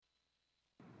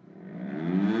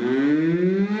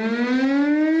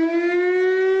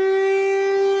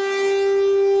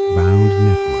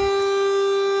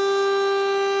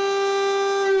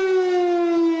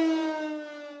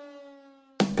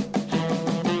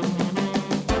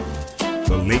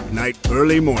the late night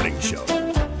early morning show.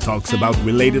 Talks about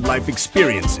related life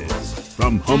experiences,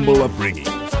 from humble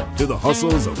upbringings to the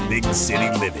hustles of big city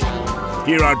living.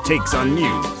 Here are takes on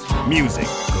news, music,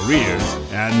 careers,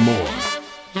 and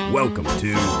more. Welcome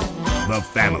to The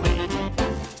Family.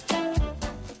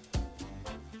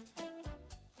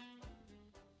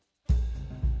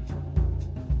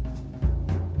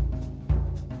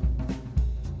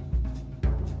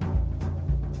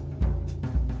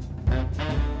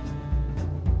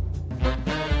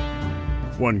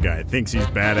 One guy thinks he's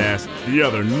badass, the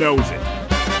other knows it.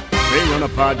 They run a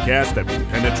podcast that will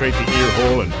penetrate the ear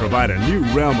hole and provide a new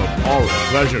realm of awe and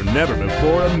pleasure never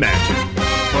before imagined.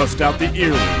 Bust out the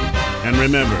earlobe. And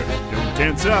remember, don't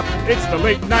tense up, it's the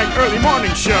late night early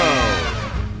morning show!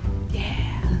 Yeah.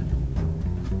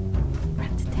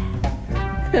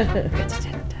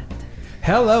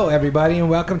 Hello, everybody,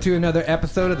 and welcome to another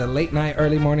episode of the Late Night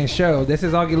Early Morning Show. This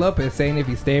is Augie Lopez saying if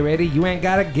you stay ready, you ain't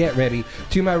gotta get ready.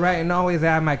 To my right and always, I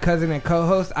have my cousin and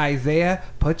co-host, Isaiah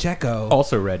Pacheco.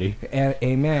 Also ready. And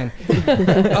amen.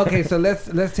 Okay, so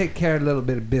let's take care of a little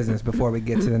bit of business before we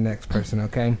get to the next person,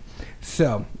 okay?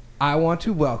 So, I want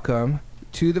to welcome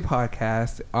to the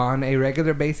podcast on a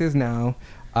regular basis now,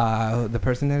 the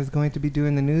person that is going to be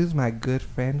doing the news, my good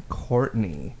friend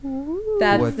Courtney.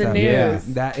 That's What's the up? news. Yeah,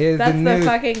 that's the news. The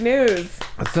fucking news.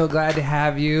 I'm so glad to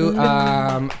have you.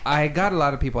 I got a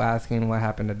lot of people asking what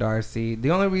happened to Darcy. The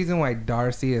only reason why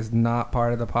Darcy is not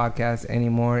part of the podcast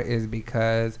anymore is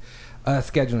because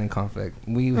scheduling conflict.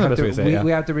 We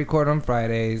have to record on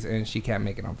Fridays, and she can't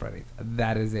make it on Fridays.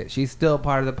 That is it. She's still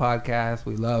part of the podcast.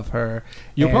 We love her.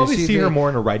 You'll probably see her more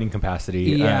in a writing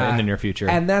capacity in the near future.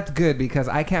 And that's good because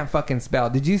I can't fucking spell.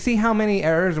 Did you see how many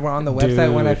errors were on the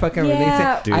website when I fucking released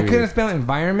it? Dude. I couldn't spell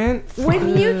environment. When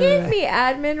you gave me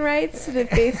admin rights to the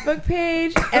Facebook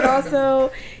page, and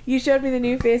also you showed me the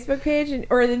new Facebook page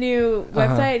or the new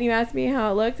website, and you asked me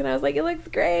how it looked, and I was like, it looks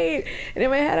great. And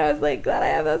in my head, I was like, glad I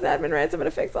have those admin rights. I'm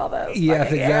gonna fix all those.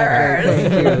 Yes, exactly.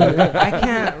 Thank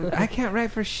you. I can't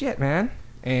write for shit, man.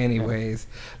 Anyways,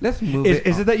 let's move it.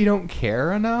 Is it that you don't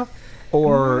care enough,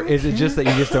 or is it just that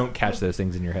you just don't catch those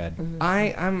things in your head?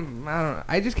 I don't know.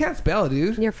 I just can't spell,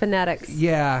 dude. Your phonetics.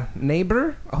 Yeah,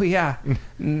 neighbor. Oh yeah.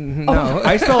 No,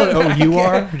 I spell it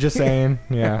O-U-R. Just saying.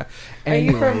 Yeah. Are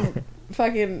you from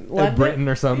fucking London? Britain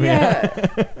or something?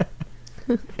 Yeah.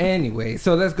 Anyway,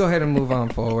 so let's go ahead and move on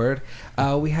forward.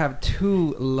 We have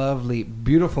two lovely,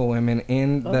 beautiful women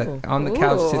on the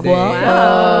couch today.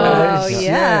 Wow.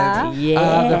 Yeah.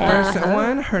 The first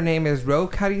one, her name is Ro.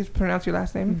 How do you pronounce your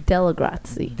last name?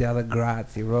 DelleGrazie.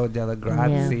 DelleGrazie. Ro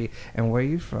DelleGrazie. Yeah. And where are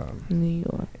you from? New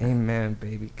York. Amen,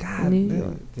 baby. God, New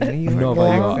York. New York.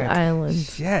 Long Island.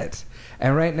 Shit.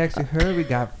 And right next to her, we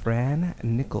got Fran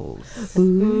Nichols.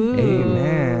 Ooh.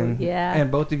 Amen. Yeah.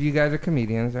 And both of you guys are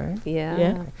comedians, right?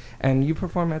 Yeah. And you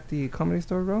perform at the Comedy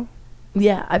Store, Ro?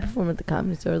 Yeah, I perform at the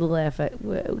Comedy Store, the Laugh at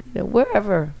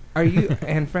wherever. Are you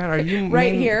and Fran? Are you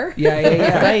Right here?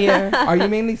 Yeah. Right here. Are you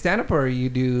mainly stand up or you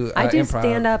do? I do improv?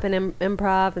 stand up and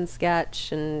improv and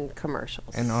sketch and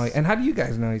commercials. And how do you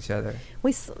guys know each other?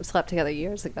 We slept together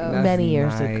years ago. That's Many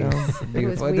years nice. ago. Beautiful. It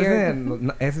was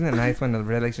weird. Isn't it nice when the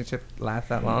relationship lasts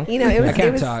that long? You know, it was. I can't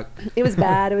it was, talk. It was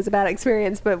bad. It was a bad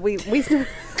experience, but we we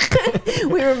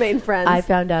remained friends. I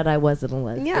found out I wasn't a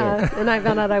lesbian. Yeah, and I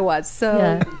found out I was.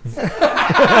 So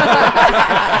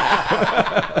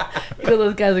You know,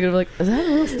 those guys are gonna be like, "Is that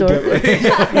a real story?"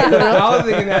 I was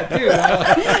thinking that too.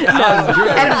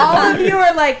 And all of you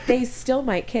are like, they still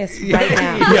might kiss right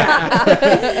now.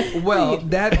 Yeah. Well, you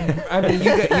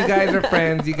guys are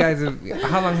friends. You guys have.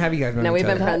 How long have you guys known no, each we've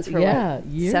been other? friends for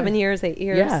years. 7 years, 8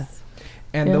 years. Yeah.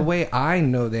 And the way I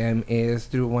know them is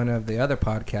through one of the other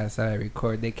podcasts that I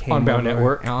record. They came On Bound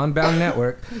over,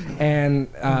 Network, and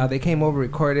they came over,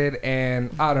 recorded,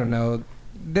 and I don't know.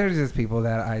 There's just people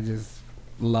that I just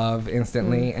love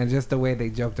instantly, and just the way they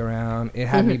joked around, it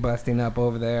had me busting up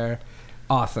over there.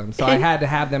 Awesome. So I had to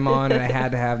have them on, and I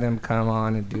had to have them come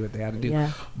on and do what they had to do.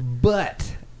 Yeah.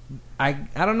 But I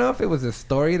don't know if it was a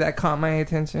story that caught my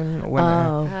attention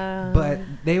but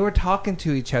they were talking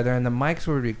to each other and the mics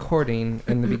were recording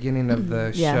in the beginning of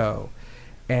the show,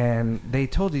 and they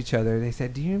told each other, they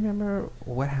said, do you remember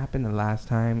what happened the last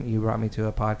time you brought me to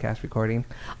a podcast recording?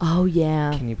 Oh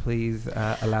yeah. Can you please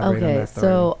elaborate on that story?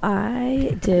 So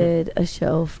I did a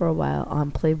show for a while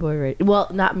on Playboy Radio. Well,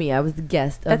 not me, I was the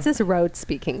guest. That's this Road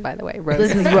speaking, by the way. Road.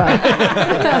 This is Road.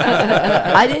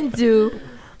 I didn't do,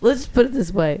 let's put it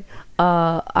this way.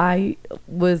 I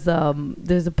was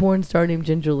there's a porn star named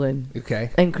Ginger Lynn.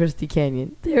 Okay. And Christy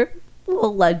Canyon. They're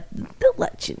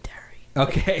legendary.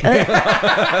 Okay.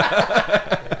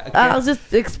 I'll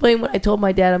just explain what I told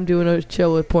my dad. I'm doing a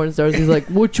show with porn stars. He's like,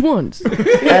 which ones?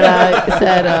 And I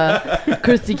said,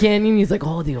 Christy Canyon. He's like,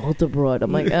 oh, the Ulta Broad.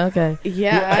 I'm like, okay.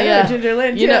 Yeah, I know Ginger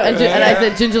Lynn too. You know, and I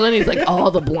said Ginger Lynn. He's like, oh,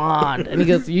 the blonde. And he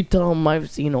goes, you tell them I've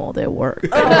seen all their work. Oh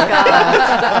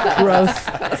God.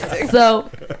 Gross. So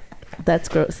that's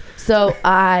gross. So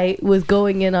I was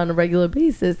going in on a regular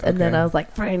basis, and then I was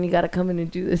like, Fran, you got to come in and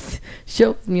do this show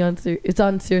with me on it's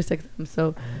on Sirius XM.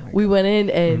 So we went in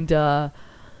and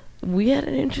we had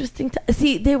an interesting time.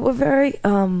 See, they were very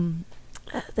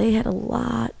they had a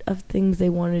lot of things they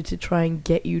wanted to try and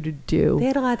get you to do. They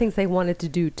had a lot of things they wanted to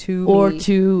do to or me.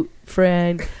 to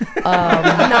Fran.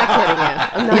 I'm not kidding you.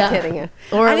 I'm not kidding you.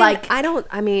 Or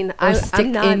I'm stick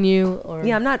not, in you. Or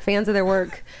I'm not fans of their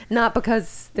work. Not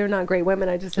because they're not great women.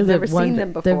 I just have never seen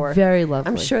them before. They're very lovely.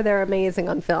 I'm sure they're amazing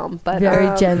on film, but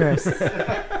very generous.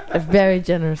 A very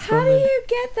generous How woman. do you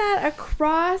get that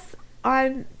across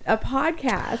on a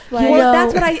podcast? Like, well,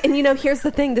 that's what here's the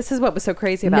thing. This is what was so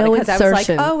crazy about it, because I was like,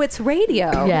 insertion. oh, it's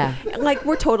radio. Yeah. Like,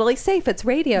 we're totally safe. It's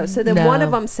radio. So then one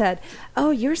of them said,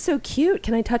 oh, you're so cute.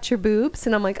 Can I touch your boobs?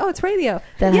 And I'm like, oh, it's radio.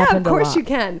 That yeah, of happened a course lot. you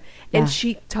can. Yeah. And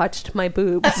she touched my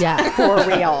boobs Yeah. for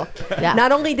real. Yeah.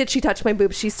 Not only did she touch my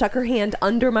boobs, she stuck her hand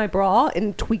under my bra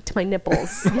and tweaked my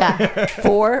nipples. Yeah.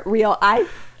 For real. I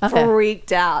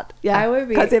freaked out. Yeah. I would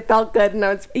be. Because it felt good and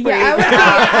I was freaked Yeah,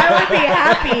 I would be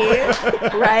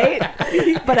happy.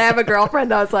 right? But I have a girlfriend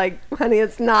that was like, honey,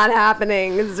 it's not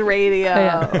happening. It's radio.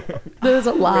 Yeah. There was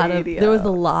a lot Radio.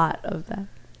 of that.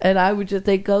 And I would just,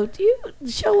 they go, do you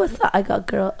show us that? I go,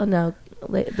 girl, oh no.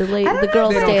 The girls They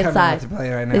don't stay come inside. out to play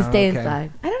right They now. stay Okay.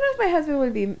 inside. I don't know if my husband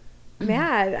would be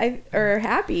mad or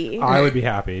happy. I would be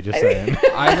happy, just saying.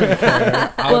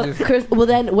 I wouldn't care. Well,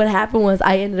 then what happened was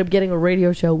I ended up getting a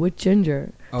radio show with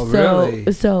Ginger. Oh, so,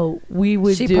 really? So we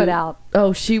would She do, put out.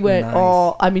 Oh, she went Nice.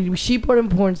 all. I mean, she brought in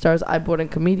porn stars. I brought in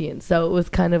comedians. So it was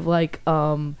kind of like,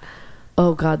 oh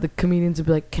God, the comedians would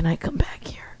be like, "Can I come back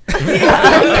here?"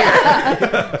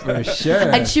 For sure.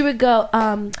 And she would go,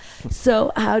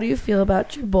 so how do you feel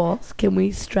about your balls? Can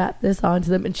we strap this onto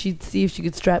them? And she'd see if she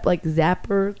could strap like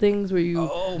zapper things where you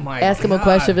ask them a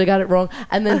question if they got it wrong.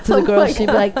 And then to the girls, she'd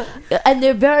be like,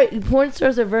 and porn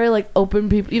stars are very like open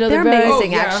people. You know, They're very,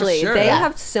 amazing, Oh, yeah, I'm actually. sure. They Yeah.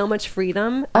 have so much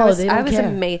freedom. Oh, I was they don't care.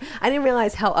 amazed. I didn't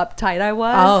realize how uptight I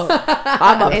was Oh,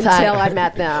 I'm uptight. until I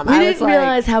met them. We I didn't was like,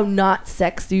 realize how not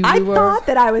sexy we I were. thought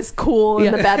that I was cool in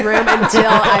Yeah. the bedroom until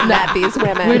I met these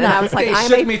women. We're And not. I was like, They I'm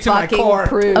shook a me to my fucking core.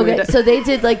 prude. Okay, so they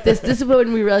did like this. This is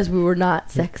when we realized we were not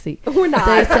sexy. We're not.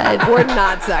 They said We're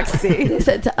not sexy. They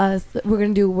said to us that we're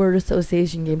gonna do a word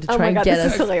association game to Oh try my and God, get this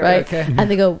is us hilarious. right. And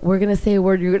they go, "We're gonna say a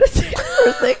word. You're gonna say the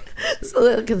first thing."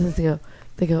 So because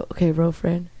they go, "Okay, Ro,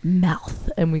 Fran, mouth,"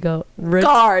 and we go,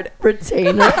 Guard.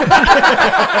 retainer.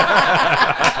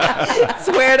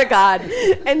 Swear to God.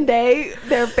 And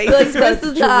their faces Like, this just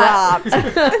is not-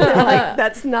 dropped. They're like,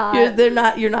 that's not.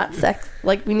 You're not sex.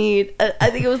 Like we need. I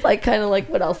think it was like kind of like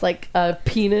what else? Like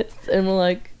penis, and we're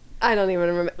like, I don't even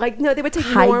remember. Like, no, they would take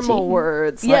Hygiene. normal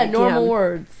words. yeah, like, normal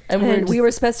words, And we just-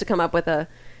 were supposed to come up with a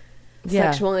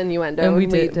sexual innuendo. And we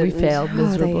didn't. failed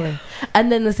miserably.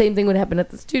 And then the same thing would happen at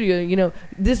the studio. You know,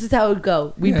 this is how it would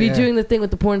go. We'd be doing the thing with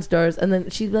the porn stars, and then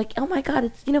she'd be like, "Oh my God,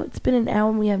 it's been an hour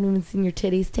and we haven't even seen your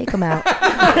titties. Take them out."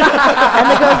 And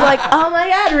the girl's like, "Oh my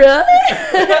God,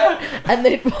 really?" And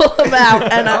they'd pull them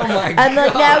out, and I'm like,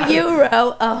 "Now you, Ro."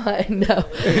 Oh, I know.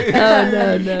 Oh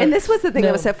no. And this was the thing No.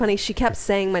 that was so funny. She kept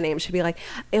saying my name. She'd be like,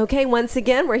 "Okay, once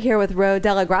again, we're here with Ro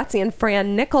DelleGrazie and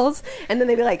Fran Nichols." And then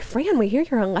they'd be like, "Fran, we hear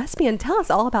you're a lesbian. Tell us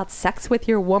all about sex with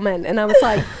your woman." And I was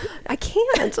like, I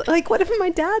can't. Like, what if my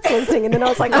dad's listening? And then I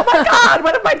was like, oh my God,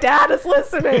 what if my dad is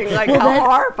listening? Like, how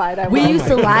horrified I was. We used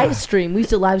to live stream. We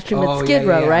used to live stream Oh, at Skid yeah,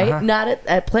 Row, yeah, right? uh-huh. Not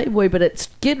at Playboy, but at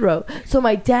Skid Row. So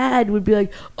my dad would be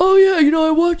like, "Oh yeah,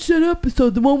 I watched that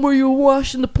episode, the one where you were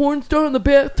washing the porn star in the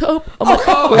bathtub." I'm like,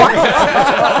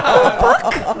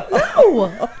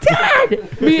 "No,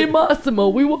 Dad, me and Massimo,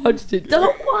 we watched it.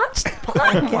 Don't watch the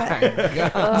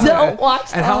podcast. Don't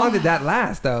watch." And how long did that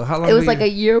last, though? How long? It was like a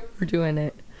year we're doing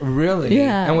it. Really?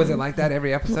 Yeah. And was it like that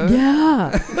every episode?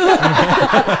 Yeah.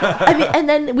 I mean, and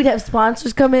then we'd have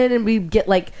sponsors come in, and we'd get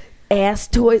like ass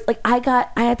toys. Like I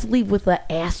had to leave with an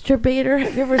asturbator.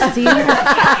 Have you ever seen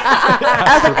that?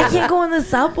 I was like, I can't go on the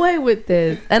subway with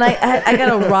this. And I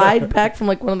got a ride back from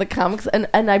like one of the comics, and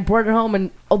I brought it home,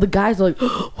 and all the guys are like,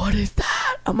 "What is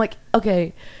that?" I'm like,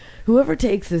 okay, whoever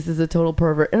takes this is a total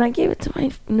pervert. And I gave it to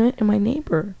my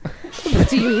neighbor.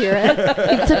 Do you hear it?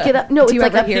 He took it up. No, Do it's you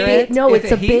like ever a hear big. it? No, It's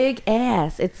it's a a he? big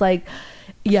ass. It's like.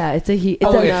 Yeah, it's a it's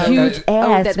Oh, a yeah. huge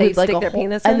ass that they with like stick a their hole,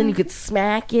 penis and in? then you could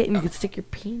smack it and you could stick your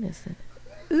penis in.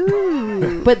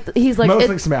 Ooh. But he's like,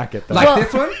 Mostly smack it though. Like Well-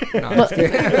 this one? No, I'm well, just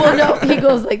kidding. well, no, he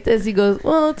goes like this. He goes,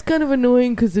 well, it's kind of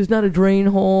annoying because there's not a drain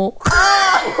hole.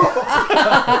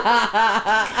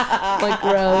 Like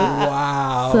gross.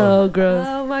 Wow. So gross.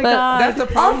 Oh my But god. That's the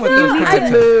problem with Also, those You kinds need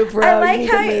of to move, Ro. I You like need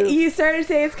to how move. you started to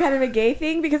say it's kind of a gay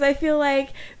thing because I feel like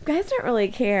guys don't really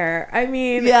care. I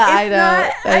mean, Yeah, I it's know.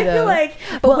 Not, I feel know. like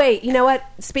But wait, you know what?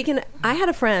 I had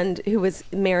a friend who was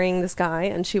marrying this guy,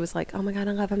 and she was like, "Oh my god,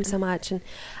 I love him so much." And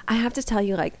I have to tell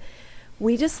you, like,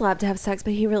 we just love to have sex,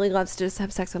 but he really loves to just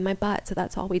have sex with my butt, so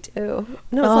that's all we do.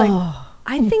 And I was like,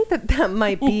 I think that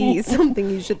might be something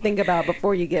you should think about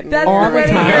before you get that's married. the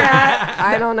wedding you're at.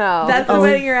 I don't know. That's the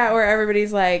wedding you're at where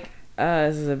everybody's like,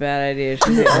 "This is a bad idea.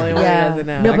 She's the only one who Yeah. doesn't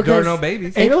know." No, Like door, because- no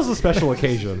babies. Anal's a special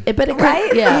occasion. But it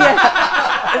Right?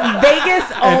 Yeah.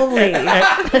 Vegas only.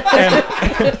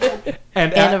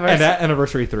 And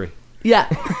anniversary 3. Yeah.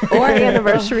 or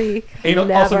anniversary.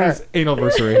 Anal also means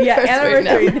anniversary. Yeah,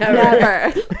 anniversary.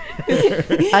 Never.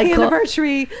 I call,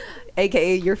 Anniversary,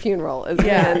 aka your funeral, is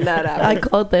Yeah. when that I happens.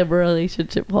 called them a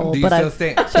relationship hole, Do you but still I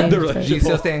stay? changed The it. Do you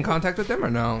still stay in contact with them or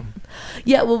no?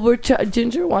 Yeah, well,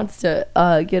 Ginger wants to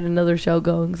get another show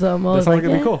going, so I'm always That's like,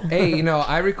 gonna be yeah. cool. Hey,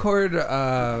 I record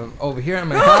over here at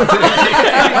my house.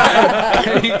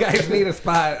 If you guys need a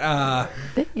spot,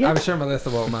 Yeah. I'm sure Melissa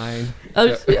won't mind.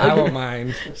 Oh, I won't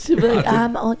mind. She'll be like,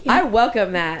 okay. I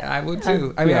welcome that. I would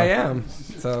too. I mean, Yeah. I am.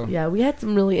 So Yeah, we had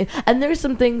some really, and there's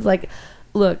some things like,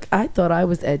 look, I thought I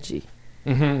was edgy.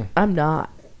 Mhm. I'm not.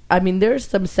 I mean, there's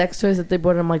some sex toys that they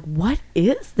bought. And I'm like, what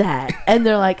is that? And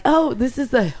they're like, oh, this is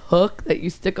the hook that you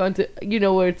stick onto,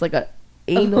 where it's like a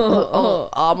anal. No,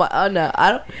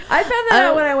 I don't. I found that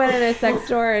out when I went in a sex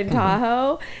store in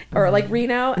Tahoe or like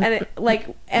Reno, and it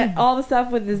and all the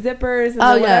stuff with the zippers and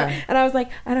Oh, the whatever. yeah. And I was like,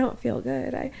 I don't feel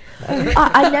good.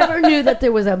 I never knew that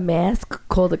there was a mask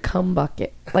called a cum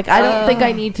bucket. Like, I don't think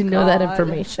I need to know that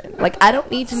information. Like, I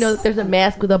don't need to know that there's a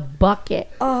mask with a bucket.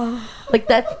 Like,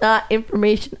 that's not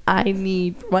information I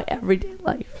need for my everyday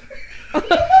life.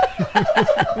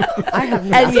 I have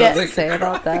And nothing yet- to say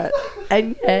about that.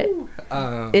 And yet,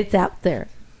 it's out there.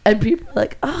 And people are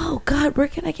like, oh, God, where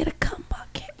can I get a cum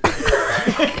bucket?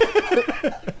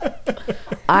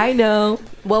 I know.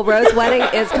 Well, Ro's wedding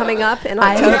is coming up in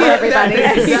I October, know. everybody.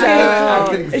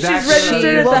 Exactly. She's Exactly.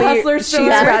 registered at the Hustler She's store.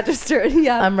 registered.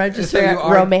 Yeah. I'm registered So you at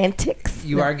are- Romantics.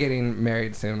 You are getting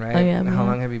married soon, right? I am, How yeah.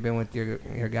 long have you been with your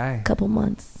guy? A couple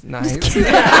months. Nice.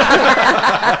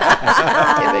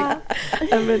 I've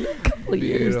been a couple of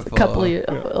years. Beautiful. A couple of years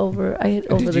over. I had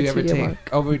over Did the you ever 2 year take mark.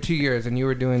 over 2 years, and you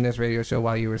were doing this radio show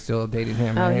while you were still dating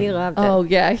him? Oh, right? he loved it. Oh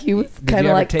yeah, he was Did kind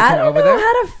you of ever like, take I him don't over know there?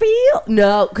 how to feel.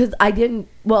 No, because I didn't.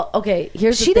 Well, okay.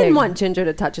 Here's the She thing. didn't want Ginger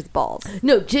to touch his balls.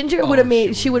 No, Ginger Oh, would have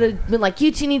made. she She would have been like,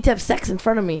 "You two need to have sex in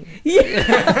front of me."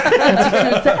 That's what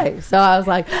she would say. So I was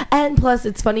like, and plus,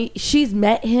 it's funny. She's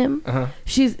met him. Uh-huh.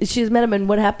 She's met him, and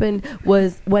what happened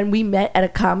was when we met at a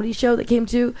comedy show that came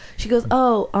to. She goes,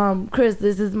 "Oh, Chris,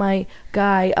 this is my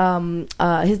guy.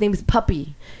 His name is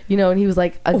Puppy. And he was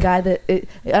like a guy that I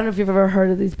don't know if you've ever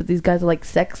heard of these, but these guys are like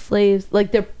sex slaves.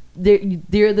 Like they're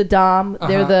the dom,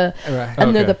 they're the Right.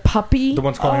 and they're Okay. the puppy. The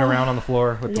ones crawling around on the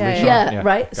floor with the Yeah, leash Yeah, on.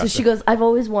 right. So Gotcha. she goes, I've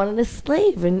always wanted a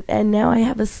slave, and now I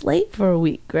have a slave for a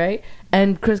week, right?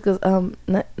 And Chris goes,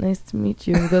 nice to meet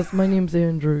you. And he goes, my name's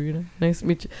Andrew. Nice to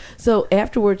meet you. So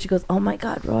afterwards, she goes, oh my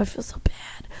God, bro, I feel so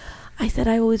bad. I said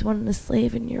I always wanted a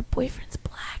slave, and your boyfriend's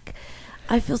black.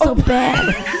 I feel so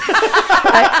bad.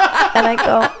 And I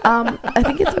go, I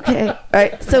think it's okay.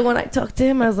 Right. So when I talked to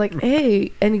him, I was like,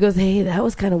 hey. And he goes, hey, that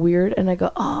was kind of weird. And I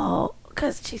go, oh,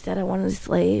 because she said I wanted a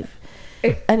slave.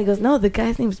 And he goes, no, the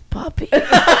guy's name's Puppy.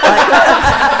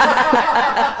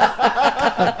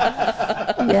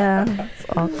 Yeah, it's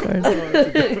awkward.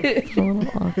 It's a little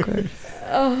awkward.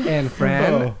 And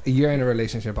Fran, Oh. you're in a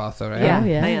relationship also, right? Yeah,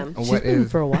 yeah. I am. She's What been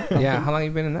is- for a while. Yeah. How long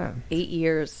you been in that? 8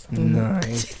 years. She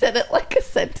Nice. said it like a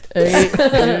sentence.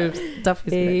 8 years.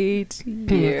 Duffy's 8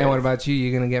 years. And what about you?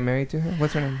 You gonna get married to her?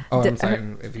 What's her name? Oh, I'm sorry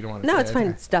if you don't want to. No, say it's it. fine.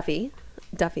 It's Duffy.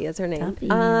 Duffy is her name. Duffy.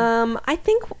 I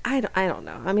think I don't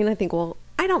know. I mean, I think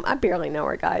I barely know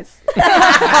her, guys.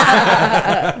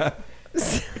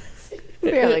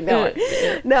 Barely know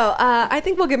her. No, I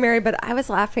think we'll get married. But I was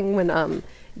laughing when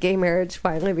gay marriage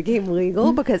finally became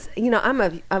legal because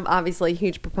I'm obviously a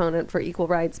huge proponent for equal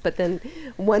rights. But then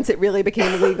once it really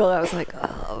became legal, I was like,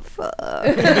 oh. oh, fuck.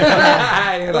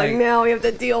 You're Like, now we have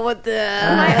to deal with this.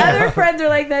 My other friends are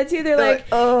like that too. They're like,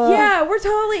 yeah, we're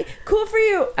totally cool for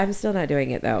you. I'm still not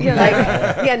doing it though. Yeah,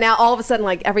 like, yeah, now all of a sudden,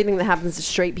 like, everything that happens to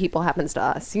straight people happens to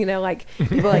us. You know, like,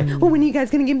 people are like, oh, when are you guys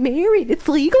going to get married? It's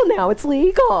legal now. It's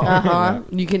legal. Uh-huh.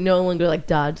 You can no longer, like,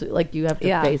 dodge. Like, you have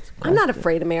to face. I'm not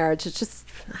afraid of marriage. It's just,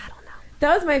 I don't know.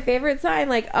 That was my favorite sign.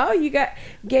 Like, oh, you got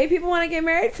gay people want to get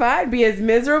married? Fine, be as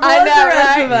miserable I as know, the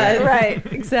rest right? of us. Right,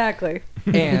 exactly.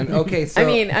 And okay, so I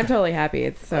mean, I'm totally happy.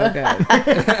 It's so good. It's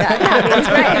great.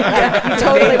 Yeah, you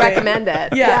totally amazing. recommend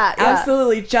it. Yeah,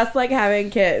 absolutely. Just like having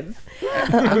kids.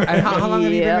 and how long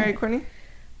have you been Yeah. married, Courtney?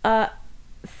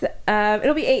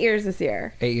 It'll be 8 years this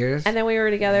year. 8 years. And then we were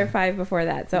together 5 before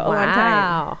that. So a long time.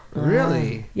 Wow.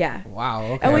 Really? Yeah. Wow.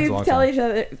 Okay. And we That's a long tell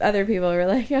time. other people, we're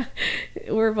like, yeah,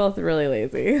 we're both really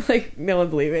lazy. Like, no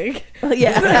one's leaving.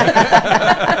 Yeah.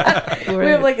 We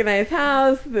have like a nice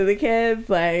house, the kids,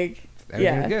 like,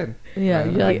 Everything's good. Yeah.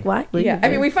 You're like, why? Yeah, I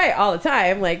mean, we fight all the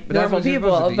time, like But that's normal what you're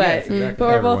people, supposed to do. but Yes, exactly. but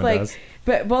we're both Everyone like, does.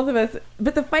 but both of us,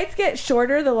 but the fights get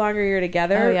shorter the longer you're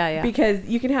together. Oh, yeah. Because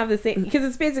you can have the same, because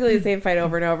it's basically the same fight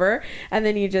over and over, and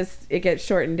then it gets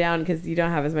shortened down because you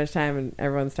don't have as much time and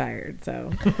everyone's tired.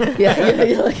 So Yeah.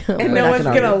 You're like, oh, and we're no not one's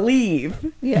gonna gonna argue.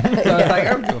 leave. Yeah. So it's like,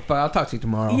 I'll talk to you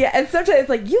tomorrow. Yeah, and sometimes it's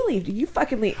like, you leave, you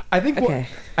fucking leave. I think Okay.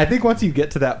 I think once you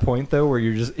get to that point though, where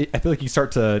you're just, I feel like you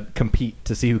start to compete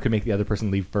to see who can make the other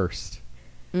person leave first,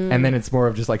 and then it's more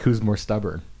of just like who's more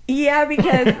stubborn. Yeah,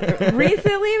 because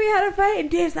recently we had a fight and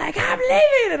Dave's like, I'm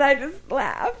leaving, and I just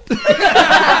laughed.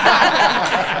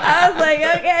 I was like,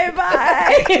 okay,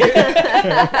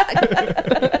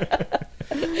 bye.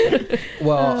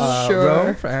 Well, Sure.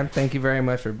 Ro, Fran, thank you very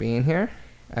much for being here.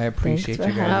 I appreciate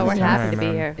Thanks you for guys. Oh, we're happy to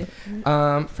time, be man. here.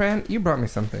 Fran, you brought me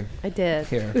something I did.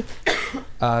 here.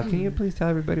 Can you please tell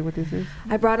everybody what this is?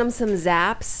 I brought him some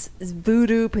Zapp's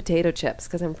voodoo potato chips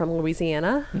because I'm from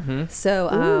Louisiana. Mm-hmm.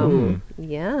 So,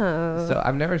 yeah. So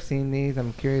I've never seen these.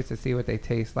 I'm curious to see what they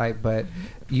taste like. But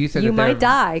you said you that they're- might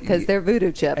die because they're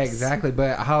voodoo chips. Exactly.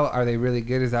 But how are they really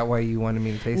good? Is that why you wanted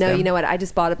me to taste No, them? you know what? I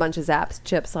just bought a bunch of Zapp's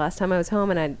chips last time I was home,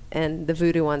 and the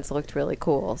voodoo ones looked really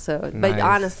cool. So, but Nice.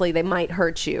 honestly, they might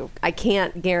hurt you. I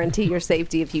can't guarantee your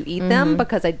safety if you eat them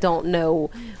because I don't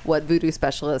know what voodoo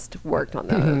specialist worked on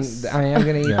those. I am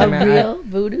gonna eat A them. real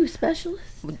voodoo specialist?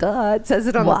 Duh, it says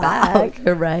it on the Wow. bag.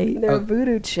 You're right. They're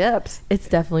voodoo chips. It's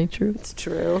definitely true. It's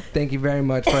true. Thank you very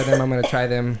much for them. I'm gonna try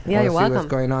them. Yeah, you're see welcome. what's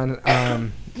going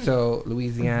on. So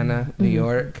Louisiana, New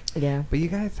York, Yeah. but you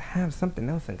guys have something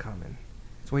else in common.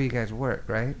 It's where you guys work,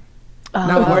 right? Oh,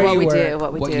 Not where what you we work, do,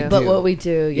 what we do. you but what we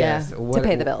do, yeah. Yes. What,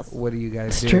 pay the bills. What do you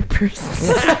guys do? Strippers.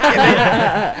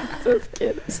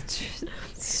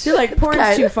 You're like, porn's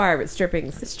Kinda. too far, but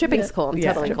stripping's. Stripping's cool. I'm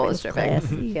Yeah. totally cool with stripping.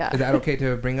 Classy. Yeah. Is that okay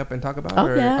to bring up and talk about?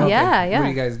 Oh, yeah. Okay. Yeah, yeah. What do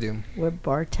you guys do? We're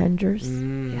bartenders.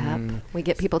 Mm. Yep. We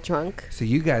get people drunk. So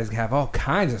you guys have all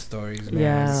kinds of stories, man.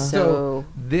 Yeah. So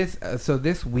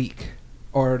this week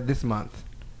or this month,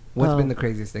 what's Oh. been the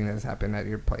craziest thing that has happened at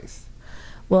your place?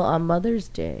 Well, on Mother's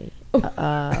Day,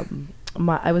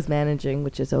 I was managing,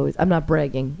 which is always, I'm not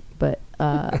bragging, but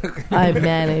I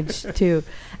managed too.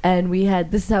 And we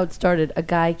had, this is how it started. A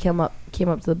guy came up to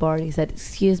the bar and he said,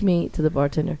 "Excuse me," to the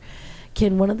bartender,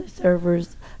 "can one of the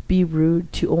servers be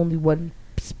rude to only one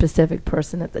specific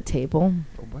person at the table?"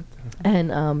 What?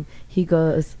 And he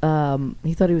goes,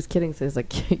 he thought he was kidding, so he's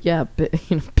like, "Yeah,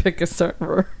 pick a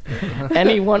server.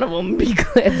 Any one of them be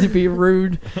glad to be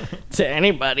rude to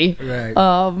anybody." Right.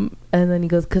 And then he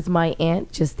goes, "'Cause my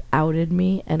aunt just outed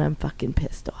me, and I'm fucking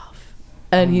pissed off."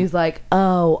 And he's like,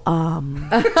 "Oh,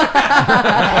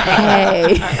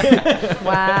 hey,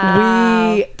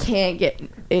 Wow. we can't get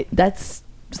it. That's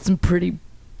some pretty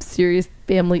serious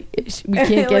family issue. We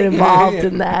can't get involved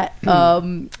in that.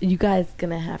 You guys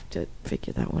gonna have to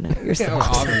figure that one out Yeah, yourself.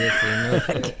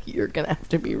 obviously. No. You're gonna have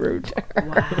to be rude to her."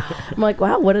 Wow. I'm like,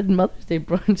 "Wow, what a Mother's Day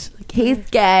brunch!" Like, "He's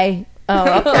gay."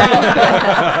 Oh, okay.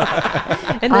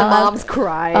 And the mom's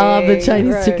crying. The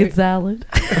Chinese Right. chicken salad.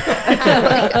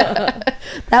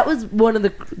 That was one of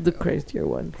the crazier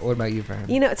ones. What about you, Fran?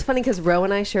 You know, it's funny because Ro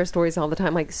and I share stories all the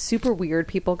time. Like, super weird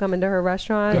people come into her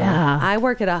restaurant. Yeah. I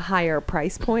work at a higher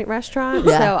price point restaurant.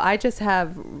 Yeah. So I just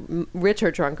have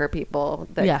richer, drunker people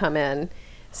that come in.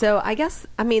 So I guess,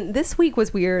 I mean, this week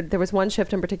was weird. There was one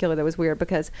shift in particular that was weird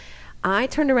because I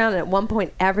turned around and at one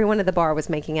point everyone at the bar was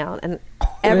making out. And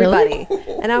everybody.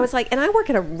 And I was like, and I work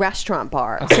at a restaurant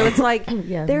bar, so it's like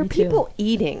Yeah, there are me too. people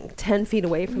eating 10 feet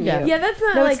away from Yeah. you. Yeah, that's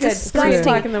not No, like it's a 3 disgusting.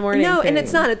 o'clock in the morning. No, and thing.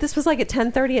 it's not. This was like at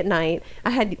 10:30 at night.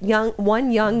 I had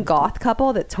one young goth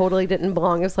couple that totally didn't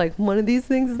belong. It was like, one of these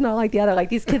things is not like the other. Like,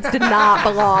 these kids did not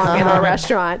belong in our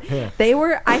restaurant. They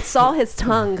were. I saw his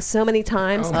tongue so many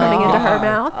times coming into her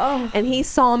mouth, and he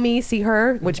saw me see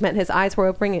her, which meant his eyes were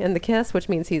opening in the kiss, which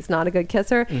means he's not a good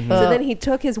kisser. So then he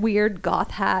took his weird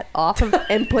goth hat off of,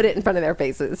 and put it in front of their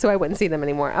faces, so I wouldn't see them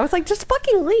anymore. I was like, just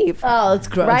fucking leave. Oh, it's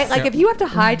gross. Right? Like, if you have to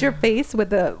hide your face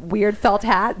with a weird felt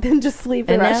hat, then just leave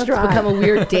the And now it's restaurant. become a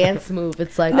weird dance move.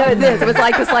 It's like No, it is. It was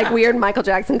like this like weird Michael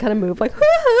Jackson kind of move, like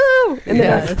woohoo. And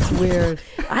Yeah, then it's weird.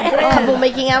 I had a couple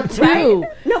making out too.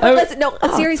 no, but listen, no,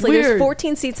 Oh, seriously, it's there's weird.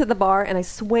 14 seats at the bar, and I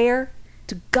swear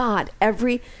to God,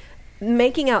 every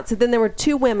making out. So then there were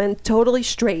two women, totally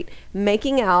straight,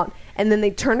 making out. And then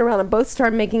they turned around and both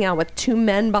started making out with two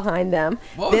men behind them.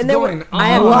 What then was there going were, I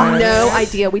have on? no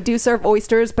idea. We do serve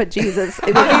oysters, but Jesus,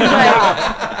 it was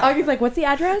Augie's like, what's the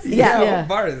address? Yeah. Yeah. What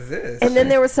bar is this? And then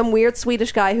there was some weird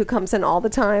Swedish guy who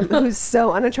or who's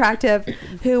so unattractive,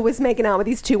 who was making out with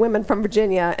these two women from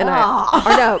Virginia, and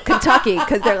Kentucky,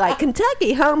 because they're like,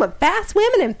 Kentucky, home of fast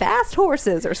women and fast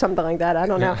horses, or something like that. I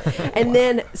don't know. And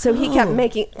then so he kept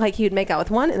making, like, he would make out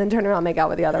with one and then turn around and make out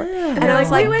with the other. And I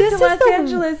was like, we went this to is Los the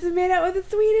Angeles and made out with a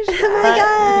Swedish guy. Oh my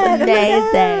God.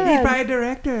 Amazing. He's probably a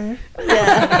director.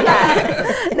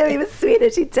 No, he was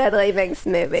Swedish. He totally makes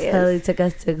movies. Totally took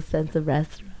us to expensive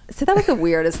restaurants. So that was the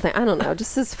weirdest thing. I don't know.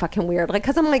 Just is fucking weird. Like,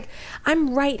 because I'm like,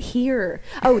 I'm right here.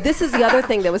 Oh, this is the other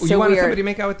thing that was so you wanted weird. somebody to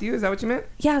make out with you? Is that what you meant?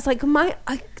 Yeah, I was like,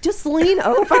 just lean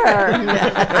over.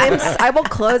 I will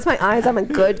close my eyes. I'm a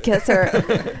good kisser.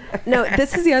 No,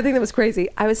 this is the other thing that was crazy.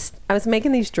 I was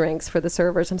making these drinks for the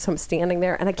servers, and so I'm standing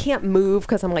there, and I can't move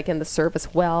because I'm like in the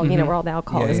service well, you know, where all the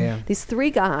alcohol is. Yeah. These three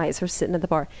guys are sitting at the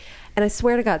bar. And I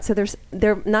swear to God, so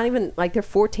they're not even, like, they're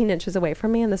 14 inches away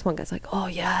from me, and this one guy's like, oh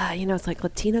yeah, you know, it's like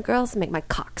Latina girls make my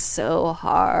cock so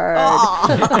hard.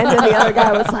 And then the other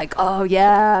guy was like, oh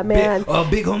yeah, man.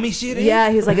 Big homie shit. Yeah,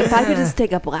 he was like, if I could just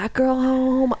take a black girl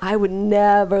home, I would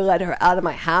never let her out of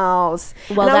my house.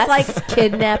 Well, and I was that's like,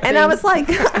 kidnapping. and I was like,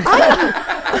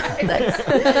 That's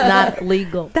not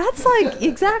legal. that's like,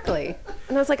 exactly.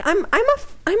 And I was like,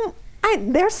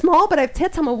 they're small, but I have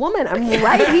tits. I'm a woman. I'm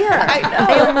right here.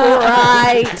 I am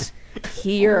right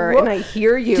here, and I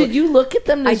hear you. Did you look at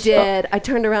them? I did. I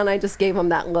turned around. I just gave them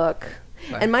that look,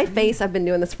 and my face. I've been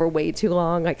doing this for way too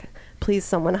long. Like, please,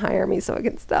 someone hire me so I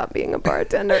can stop being a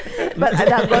bartender. But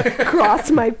that look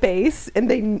crossed my face, and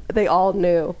they all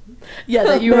knew. Yeah,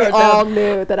 that you They were all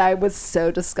knew that I was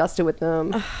so disgusted with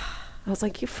them. I was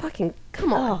like, you fucking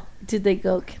come on. Oh, did they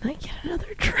go? Can I get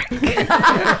another drink?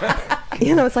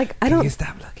 You know, it's like I don't. You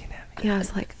stop looking at me. Yeah, I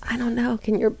was like, I don't know.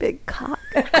 Can your big cock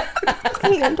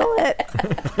handle it?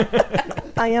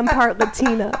 I am part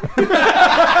Latina.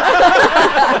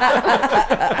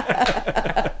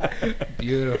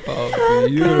 Beautiful.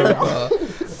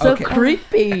 So Okay.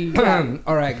 creepy.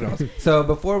 All right, girls. So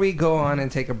before we go on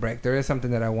and take a break, there is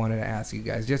something that I wanted to ask you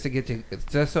guys, just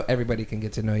so everybody can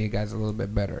get to know you guys a little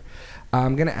bit better.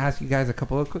 I'm gonna ask you guys a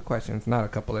couple of quick questions. Not a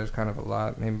couple. There's kind of a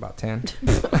lot, maybe about 10.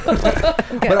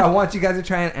 But I want you guys to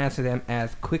try and answer them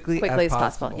as quickly as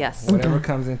possible. Yes. Whatever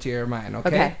comes into your mind. Okay.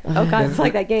 Okay. Oh God, it's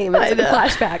like that game. It's a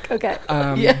flashback. Okay.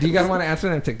 Do you guys want to answer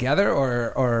them together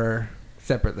or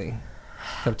separately?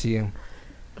 It's up to you.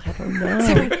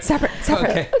 Separate.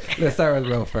 Okay. Let's start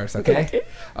with Ro first. Okay.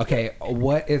 Okay.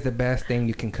 What is the best thing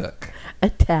you can cook?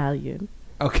 Italian.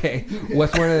 Okay.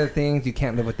 What's one of the things you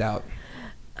can't live without?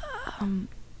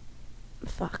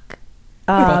 Fuck.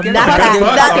 Fucking Not fuck.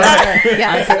 that.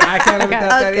 Yes. I can't live without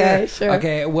that Okay, either. sure.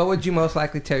 Okay. What would you most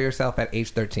likely tell yourself at age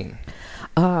 13?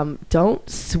 Don't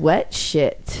sweat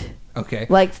shit. Okay.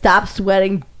 Like, stop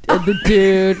sweating the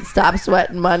dude. Stop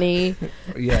sweating money.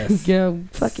 Yes. You know,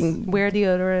 fucking Wear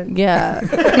deodorant. yeah.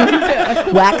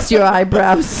 Wax your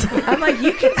eyebrows. I'm like,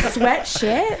 you can sweat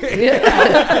shit?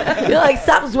 You're like,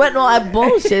 stop sweating all that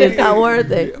bullshit. It's not worth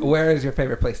it. Where is your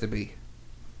favorite place to be?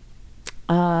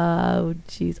 Oh,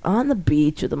 jeez. On the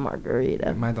beach with a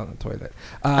margarita. Mine's on the toilet.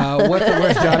 What's the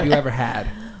worst job you ever had?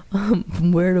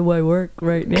 Where do I work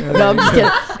right now? No, I'm just kidding.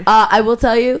 I will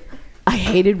tell you, I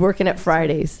hated working at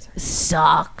Fridays.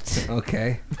 Sucked.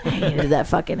 Okay. I hated that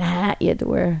fucking hat you had to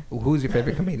wear. Who's your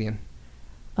favorite comedian?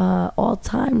 All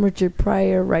time, Richard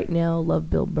Pryor. Right now, love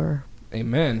Bill Burr.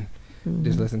 Amen.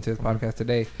 Just listen to his podcast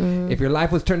today. If your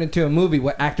life was turned into a movie,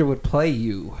 what actor would play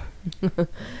you?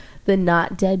 The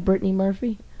not dead Brittany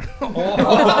Murphy. Is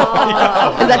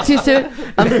that too soon?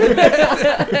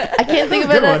 I can't think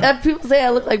of it. People say I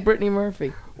look like Brittany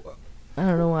Murphy. I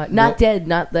don't know why. Not dead,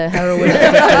 not the heroin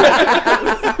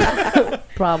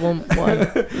problem one.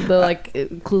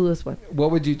 The clueless one.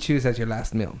 What would you choose as your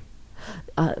last meal?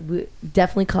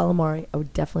 Definitely calamari. I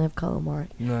would definitely have calamari.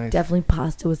 Nice. Definitely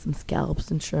pasta with some scallops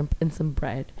and shrimp and some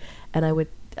bread. And I would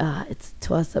it's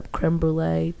toss up creme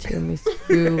brulee,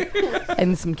 tiramisu,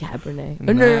 and some Cabernet.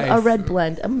 Or no, a red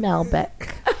blend, a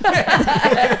Malbec.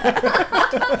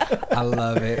 I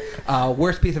love it.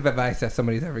 Worst piece of advice that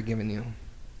somebody's ever given you?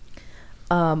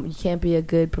 You can't be a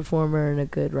good performer and a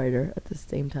good writer at the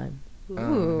same time.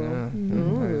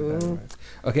 Ooh.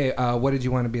 Okay, what did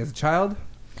you want to be as a child?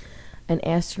 An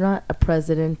astronaut, a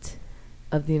president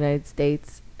of the United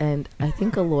States, and I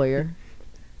think a lawyer.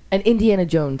 And Indiana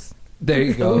Jones. There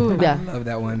you go. Ooh, yeah. I love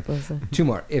that one. Two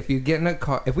more. If we get in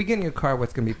your car,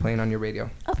 what's going to be playing on your radio?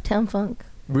 Uptown Funk.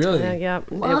 Really? Yeah.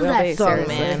 Love that song,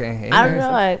 man. Okay. I don't know.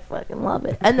 I fucking love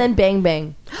it. And then Bang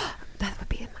Bang. That would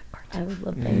be in my car. I would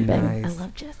love Bang Bang. Nice. I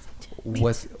love Jessie J.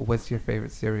 What's your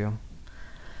favorite cereal?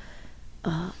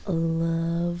 I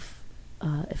love,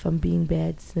 if I'm being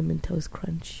bad, Cinnamon Toast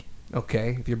Crunch.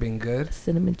 Okay, if you're being good.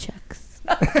 Cinnamon Checks.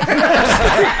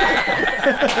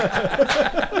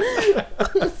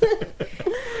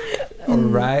 All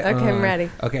right. Okay, I'm ready.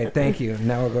 Okay, thank you.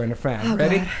 Now we're going to Fran. Okay.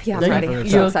 Ready? Yeah, I'm You ready. okay? I'm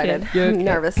You so okay? excited. You okay? I'm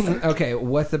nervous. Okay,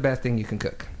 what's the best thing you can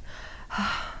cook?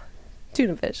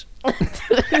 Tuna fish.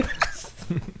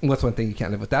 What's one thing you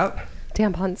can't live without?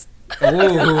 Tampons.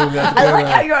 Ooh, that's I good. like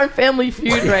how you're on Family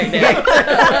Feud right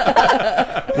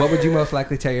now. What would you most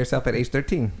likely tell yourself at age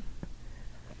 13?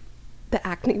 The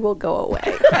acne will go away.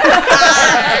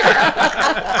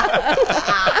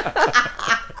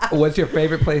 What's your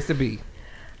favorite place to be?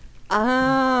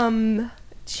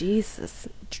 Jesus.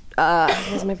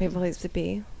 Where's my favorite place to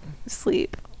be?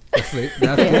 Sleep. Sleep.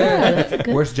 That's good.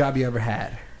 Worst job you ever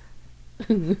had?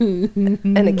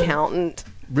 An accountant.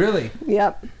 Really?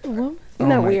 Yep. Well, Isn't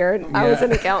that my- weird? I was yeah.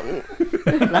 an accountant.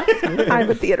 I have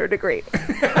a theater degree. You're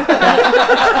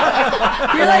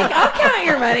like, I'll count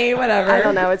your money, whatever. I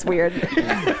don't know. It's weird.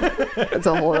 It's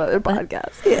a whole other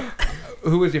podcast. Yeah.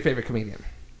 Who was your favorite comedian?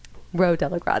 Ro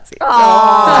DelleGrazie.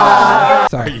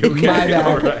 Sorry, my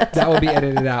bad. That will be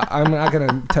edited out. I'm not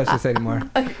gonna touch this anymore.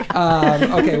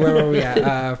 Okay, where were we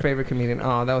at? Favorite comedian.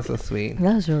 Oh, that was so sweet.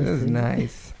 That was really This is sweet.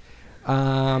 nice.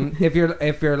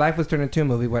 If your life was turned into a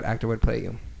movie, what actor would play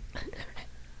you?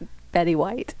 Betty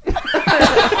White.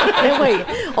 Wait,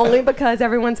 only because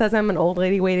everyone says I'm an old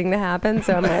lady waiting to happen,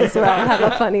 so I might as well have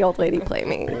a funny old lady play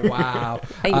me. Wow.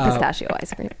 I eat pistachio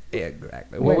ice cream. Yeah,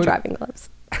 exactly. Wear driving gloves.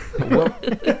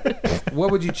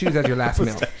 What would you choose as your last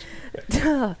meal?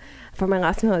 For my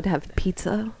last meal, I'd have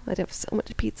pizza. I'd have so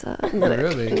much pizza. And then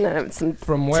Really? and then I'd have some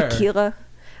From where? tequila.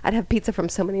 I'd have pizza from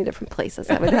so many different places.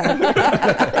 I would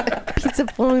have pizza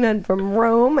flown in from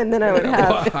Rome, and then I would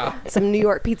have Wow. some New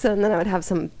York pizza, and then I would have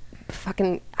some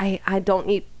fucking... I don't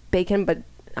eat bacon, but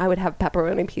I would have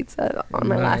pepperoni pizza on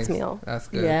my Nice. last meal. That's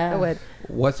good. Yeah. I would.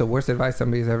 What's the worst advice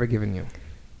somebody's ever given you?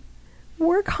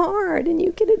 Work hard, and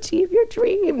you can achieve your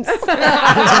dreams.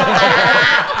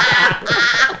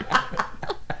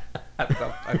 That's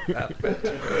so fantastic.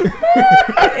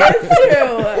 It's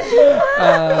true.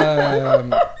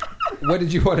 What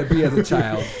did you want to be as a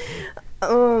child?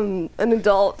 An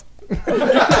adult.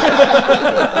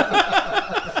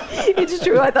 It's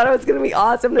true. I thought it was going to be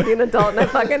awesome to be an adult, and I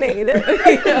fucking hate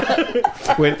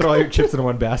it. Way to throw all your chips in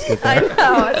one basket I there.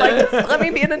 know. I was like, just let me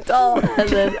be an adult.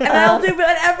 And I'll do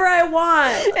whatever I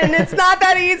want. And it's not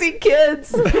that easy,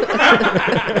 kids.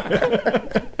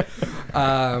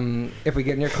 If we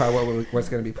get in your car, what's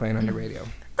going to be playing on your radio?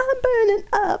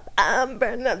 I'm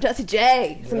burning up Jessie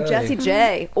J. Some Really? Jessie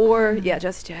J. Or, yeah,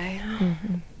 Jessie J.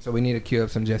 So we need to queue up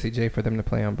some Jessie J for them to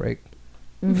play on break.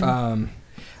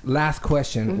 Last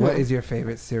question. What is your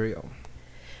favorite cereal?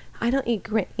 I don't eat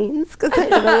grains because I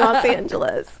live in Los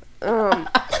Angeles.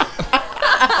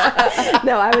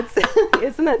 No, I would say,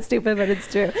 isn't that stupid, but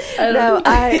it's true. No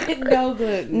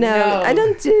gluten. No, I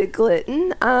don't do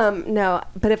gluten. No,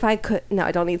 but if I could, no,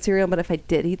 I don't eat cereal, but if I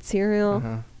did eat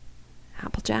cereal,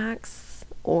 Apple Jacks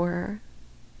or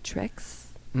Trix.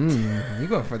 You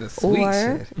going for the sweet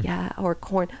shit. Yeah, or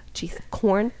corn. Jeez,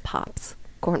 corn pops.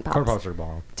 Corn pops. Corn pops are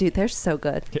bomb. Dude, they're so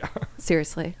good. Yeah.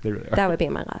 Seriously. They really are. That would be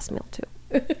my last meal, too.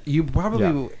 You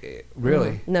probably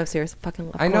really. No, seriously. Fucking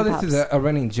love I know corn this is pops. a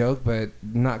running joke, but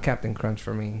not Captain Crunch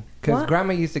for me. Because What?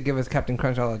 Grandma used to give us Captain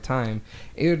Crunch all the time.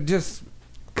 It would just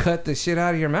cut the shit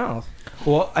out of your mouth.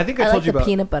 Well, I think I I told like you the about.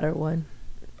 peanut butter one.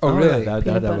 Oh, really? Yeah, Peanut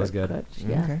that butter was good. crunch,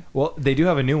 yeah. Okay. Well, they do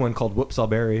have a new one called Whoops All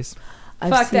Berries. I've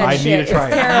Fuck seen that I shit. need to It's try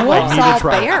it. terrible. I need to all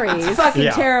try it. berries. It's fucking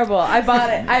Yeah. terrible. I bought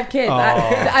it. I have kids. Oh.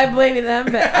 I blame them,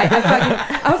 but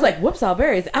I was like, whoops, all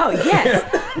berries. Oh, yes.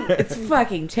 It's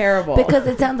fucking terrible. Because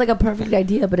it sounds like a perfect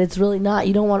idea, but it's really not.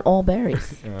 You don't want all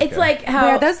berries. It's like how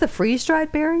Are those the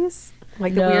freeze-dried berries?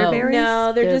 Like the weird berries?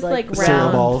 No, they're just like cereal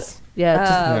round balls. Yeah,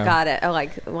 Oh, just, got it. Oh,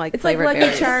 like It's like flavored Lucky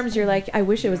berries. Charms. You're like, I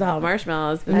wish it was all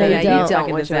marshmallows. But No, you yeah, don't.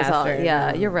 fucking wish it was all- disaster.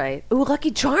 Yeah, you're right. Ooh, Lucky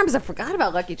Charms. I forgot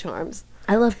about Lucky Charms.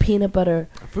 I love peanut butter.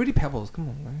 Fruity Pebbles. Come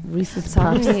on, man. Reese's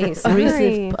Sorry, Puffs. sorry.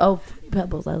 Reese's. Oh, Fruity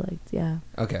Pebbles. I liked. Yeah.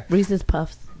 Okay. Reese's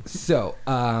Puffs. So,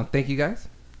 thank you guys.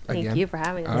 Thank Again. you for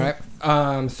having us.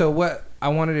 All right. So what I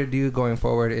wanted to do going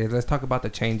forward is let's talk about the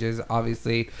changes.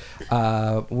 Obviously,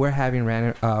 we're having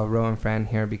Ro and Fran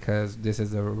here because this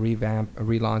is a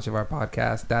relaunch of our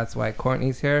podcast. That's why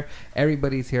Courtney's here.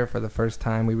 Everybody's here for the first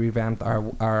time. We revamped our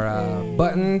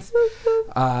buttons.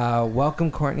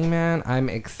 Welcome, Courtney, man. I'm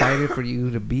excited for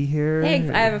you to be here.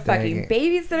 Thanks. I have a fucking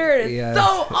babysitter. And it's Yes.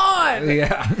 so on.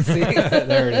 Yeah. See?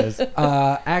 There it is.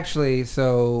 Actually,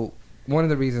 so one of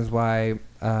the reasons why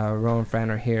Ro and Fran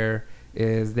are here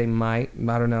is they might,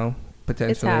 I don't know,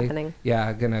 potentially. It's happening.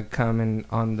 Yeah, gonna come in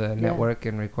on the network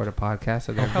and record a podcast.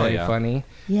 So they're hell very yeah. funny.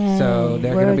 Yeah. So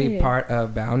they're gonna be Word. part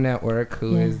of Bound Network,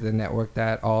 who Yeah. is the network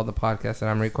that all the podcasts that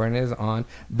I'm recording is on.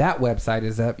 That website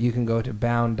is up. You can go to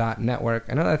bound.network.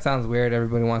 I know that sounds weird.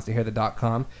 Everybody wants to hear the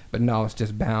 .com, but no, it's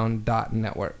just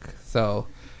bound.network. So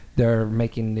they're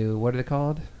making new, what are they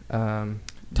called?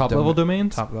 Top level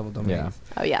domains? Top level domains.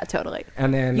 Oh, yeah, totally.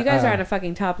 And then You guys are on a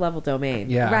fucking top level domain.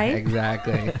 yeah, Right?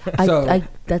 exactly. I, So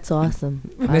that's awesome.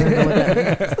 I don't know what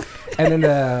that means. and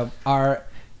then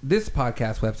this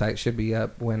podcast website should be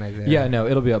up when I Yeah, no,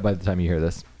 it'll be up by the time you hear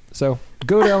this. So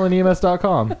go to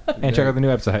lnems.com and check out the new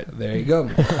website. There you go.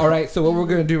 All right, so what we're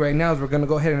going to do right now is we're going to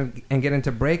go ahead and get into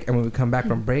break. And when we come back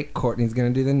from break, Courtney's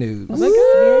going to do the news. Oh my god.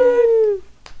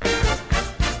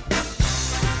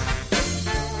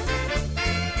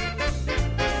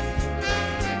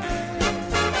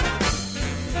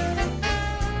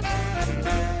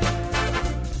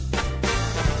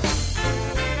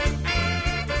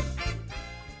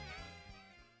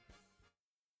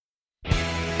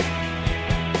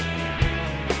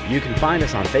 You can find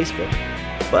us on Facebook,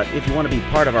 but if you want to be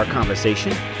part of our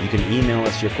conversation, you can email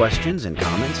us your questions and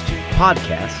comments to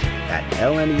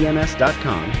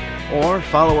podcast@lnems.com or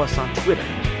follow us on Twitter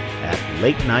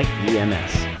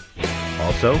 @LateNightEMS.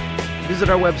 Also, visit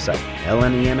our website,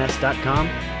 lnems.com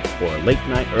or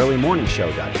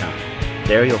latenightearlymorningshow.com.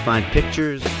 There you'll find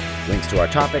pictures, links to our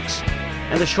topics,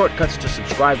 and the shortcuts to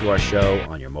subscribe to our show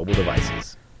on your mobile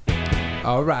devices.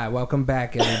 All right, welcome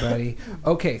back, everybody.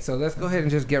 Okay, so let's go ahead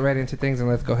and just get right into things, and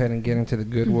let's go ahead and get into the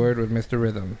good word with Mr.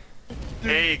 Rhythm.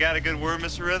 Hey, you got a good word,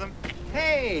 Mr. Rhythm?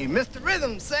 Hey, Mr.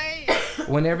 Rhythm, say.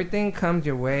 When everything comes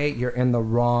your way, you're in the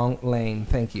wrong lane.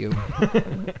 Thank you.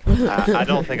 I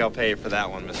don't think I'll pay you for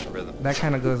that one, Mr. Rhythm. That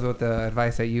kind of goes with the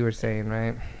advice that you were saying,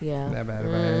 right? Yeah. That bad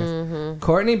advice.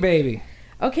 Courtney, baby.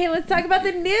 Okay, let's talk about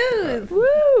the news.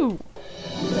 Woo!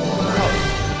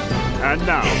 And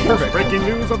now, breaking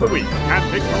news of the week,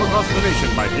 handpicked from across the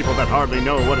nation by people that hardly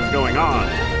know what is going on.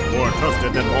 More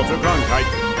trusted than Walter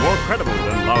Cronkite, more credible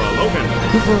than Laura Logan.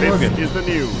 This is the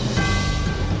news.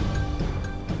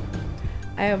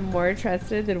 I am more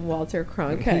trusted than Walter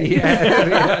Cronkite.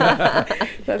 Yeah.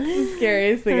 That's the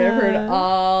scariest thing I've heard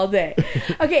all day.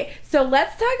 Okay, so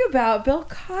let's talk about Bill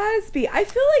Cosby. I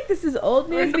feel like this is old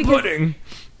news because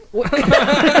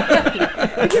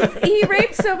because he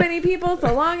raped so many people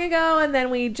so long ago, and then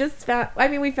we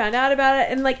found out about it,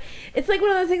 and like it's like one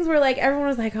of those things where like everyone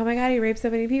was like, oh my god, he raped so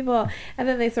many people, and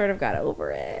then they sort of got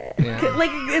over it. Yeah.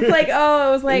 Like it's like, oh,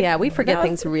 it was like, Yeah, we forget that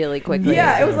was- things really quickly.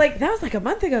 Yeah, it was like that was like a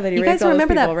month ago that he You raped guys all those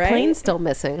remember people, that right? plane still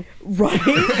missing? Right?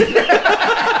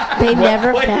 They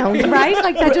never found it. Right?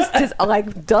 Like that just is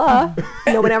like, duh.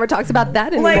 No one ever talks about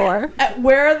that anymore. Like,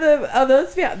 where are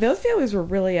those families were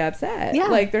really upset. Yeah.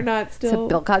 Like they're not still. So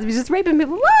Bill Cosby's just raping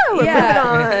people. Woo!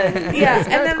 Yeah. Moving on. Yeah, It's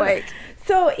an and then earthquake.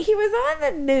 so he was on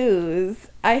the news.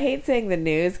 I hate saying the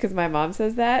news because my mom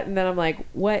says that, and then I'm like,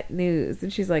 "What news?"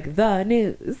 And she's like, "The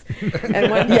news."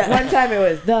 And one time it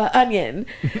was the Onion.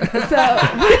 So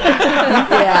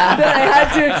Yeah. then I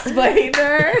had to explain to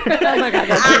her. Oh my god,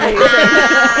 that's amazing.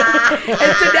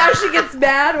 And so now she gets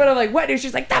mad when I'm like, "What news?"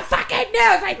 She's like, "The fucking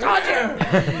news! I told you."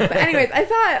 But anyways, I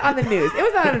saw it on the news. It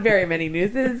was on very many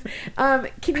newses.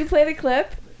 Can you play the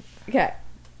clip? Okay.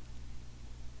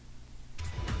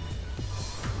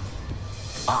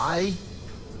 I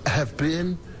have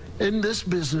been in this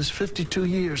business 52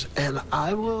 years, and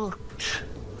I've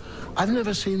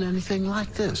never seen anything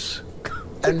like this.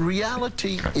 And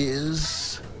reality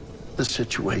is the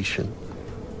situation.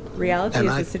 Reality And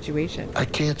is I- the situation. I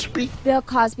can't speak. Bill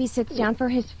Cosby sits down for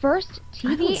his first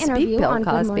I don't TV speak interview Bill on Good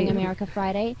Cosby. Morning America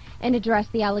Friday and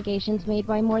addressed the allegations made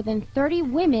by more than 30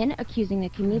 women accusing the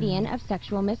comedian of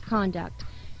sexual misconduct,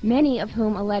 many of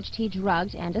whom alleged he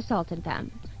drugged and assaulted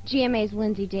them. GMA's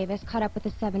Lindsay Davis caught up with a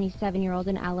 77-year-old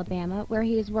in Alabama, where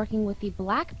he is working with the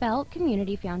Black Belt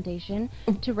Community Foundation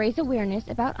to raise awareness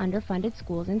about underfunded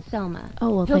schools in Selma.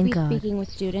 Oh, well, He'll thank be God. speaking with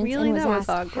students Really? and was That was asked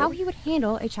awkward. how he would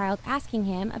handle a child asking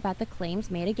him about the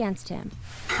claims made against him.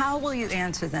 How will you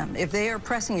answer them if they are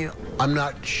pressing you? I'm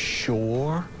not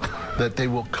sure that they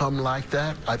will come like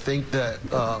that. I think that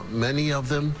many of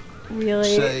them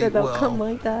Really? say, That they'll well, come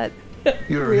like that?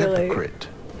 you're Really? a hypocrite.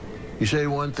 You say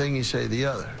one thing, you say the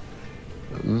other.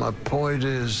 My point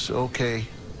is, okay,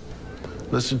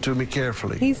 listen to me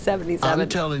carefully. He's 77. I'm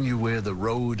telling you where the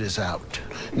road is out.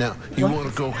 Now, you want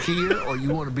to go here or you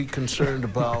want to be concerned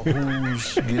about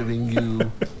who's giving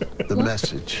you the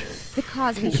message? The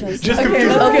Cosby Show. Just started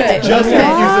confusing. Okay. Just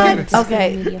confusing.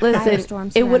 Okay, Media listen,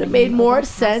 firestorm it would have surrounding made him more over the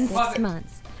past sense. 6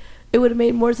 months. It would have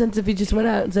made more sense if he just went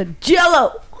out and said,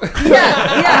 Jello!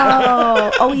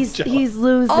 Oh, he's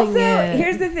losing Also, it.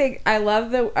 here's the thing. I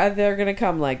love that they're going to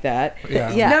come like that.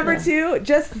 Yeah. Number two,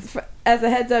 just as a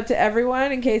heads up to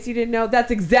everyone, in case you didn't know,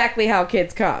 that's exactly how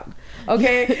kids come.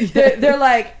 Okay? They're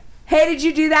like, hey, did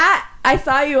you do that? I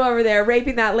saw you over there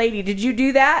raping that lady. Did you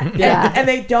do that? Yeah. And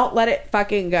they don't let it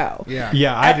fucking go. Yeah.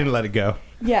 Yeah, I didn't let it go.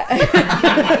 Yeah.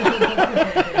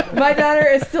 My daughter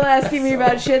is still asking me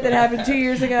about shit that happened 2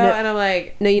 years ago, and I'm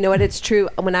like, No, you know what? It's true.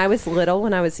 When I was little,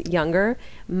 when I was younger,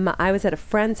 I was at a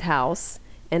friend's house,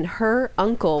 and her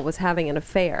uncle was having an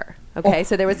affair. Okay,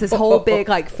 so there was this whole big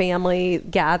like family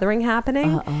gathering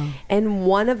happening, and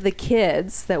one of the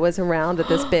kids that was around at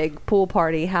this big pool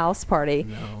party, house party,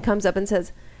 comes up and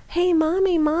says, "Hey,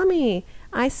 mommy,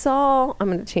 I saw." I'm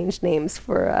going to change names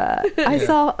for. I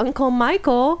saw Uncle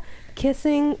Michael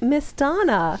kissing Miss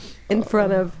Donna in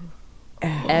front of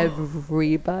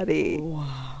everybody.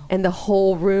 Wow. And the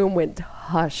whole room went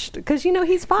hushed because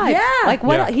he's 5. Yeah. Like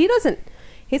what? Yeah. He doesn't.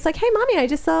 He's like, "Hey, mommy, I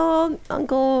just saw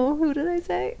Uncle. Who did I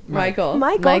say? Michael.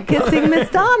 Michael kissing Miss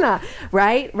Donna."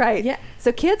 Right. Yeah.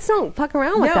 So kids don't fuck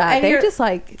around with that. and They're you're- just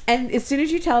like, and as soon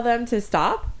as you tell them to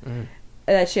stop,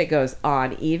 that shit goes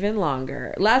on even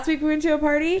longer. Last week we went to a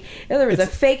party, and there was a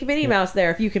fake Minnie Mouse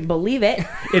there, if you can believe it.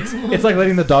 It's like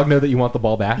letting the dog know that you want the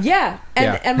ball back. Yeah.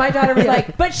 Yeah. And my daughter was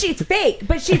like, but she's fake.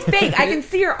 I can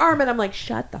see her arm. And I'm like,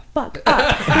 shut the fuck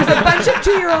up. There's a bunch of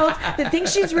 2-year-olds that think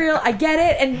she's real. I get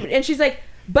it. And she's like,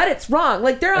 but it's wrong.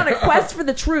 Like, they're on a quest for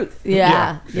the truth.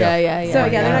 Yeah. So, yeah,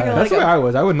 they're not going to let That's it where go. I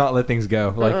was. I would not let things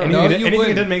go. Like anything, No, you anything that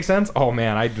wouldn't. didn't make sense. Oh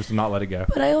man, I just would not let it go.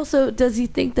 But I also, does he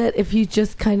think that if he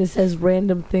just kind of says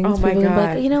random things, Oh, my people will be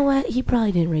God. like, you know what? He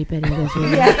probably didn't rape any of those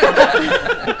women.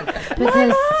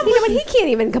 because he can't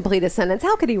even complete a sentence.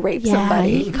 How could he rape Yeah,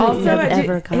 somebody? he couldn't Also, have his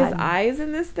ever gotten. eyes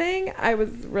in this thing, I was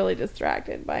really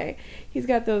distracted by. He's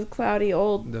got those cloudy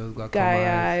old Those glaucoma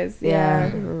guy eyes.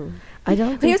 Yeah. I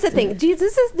don't think Here's the so. thing.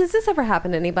 Does this ever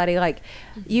happen to anybody? Like,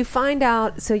 you find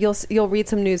out, so you'll read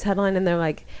some news headline and they're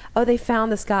like, oh, they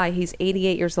found this guy. He's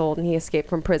 88 years old and he escaped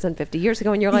from prison 50 years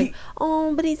ago. And you're like,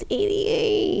 oh, but he's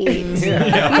 88. You know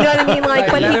what I mean? Like,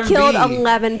 but let he him killed be.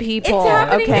 11 people. It's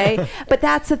happening. Okay. But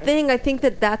that's the thing. I think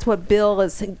that's what Bill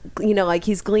is, like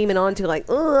he's gleaming onto, like,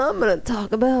 oh, I'm going to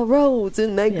talk about roads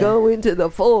and they go into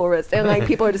the forest. And like,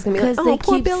 people are just going to be like, 'Cause oh, they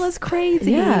poor keep- Bill is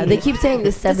crazy. Yeah, they keep saying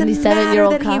the Doesn't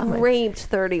 77-year-old matter that he comic. raped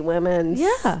 30 women.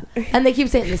 Yeah, and they keep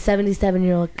saying the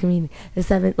 77-year-old comedian.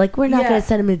 We're not Yeah. going to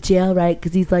send him to jail, right?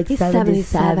 Because he's like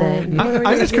 77. I'm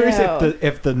just curious Yeah.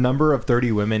 if the number of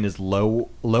 30 women is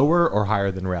lower or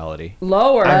higher than reality.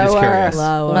 Lower. I'm just curious.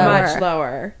 Much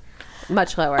lower.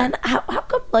 Much lower. And how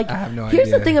come, like, I have no here's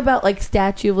the idea. thing about, like,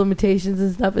 statute of limitations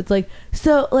and stuff. It's like,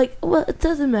 so, like, well, it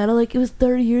doesn't matter. Like, it was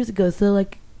 30 years ago, so,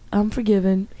 like, I'm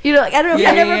forgiven. You know, like, I don't know.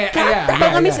 Yeah, I never yeah, got yeah, that.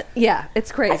 But let me say,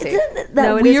 it's crazy. Isn't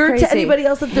that it is weird to crazy. anybody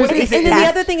else that there's And a then the statute?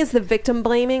 other thing is the victim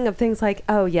blaming of things like,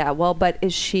 oh yeah, well, but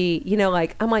is she,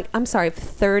 I'm sorry, if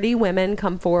 30 women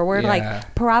come forward, Yeah.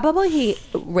 like probably he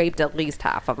raped at least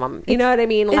half of them. You know what I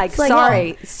mean? Like, it's like- sorry,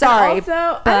 And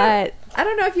also, but I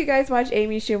don't know if you guys watch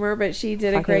Amy Schumer, but she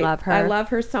did a Fucking great. love her. I love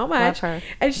her so much. Love her.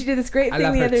 And she did this great I thing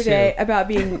love the her other too. day about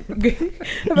being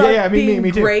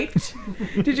me too. raped.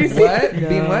 Did you see What?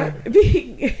 Being what?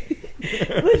 being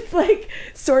with like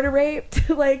sort of raped?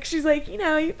 Like she's like,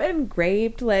 you've been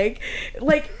raped, like,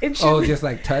 and she Oh, just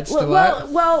like touched a lot?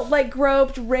 well, like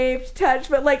groped, raped, touched,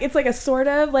 but like it's like a sort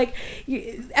of like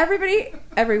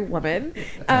every woman.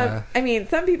 I mean,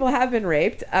 some people have been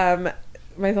raped.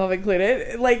 myself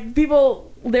included. Like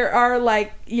people, there are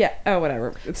like,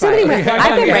 whatever. It's So fine. anyway,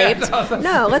 I've been raped.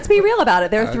 No, let's be real about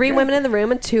it. There are 3 women in the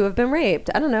room and 2 have been raped.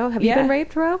 I don't know. Have you been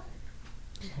raped, Ro?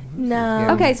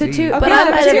 No. Okay, so 2. Okay,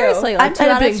 But so seriously, like I've 2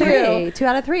 out of been 3. 2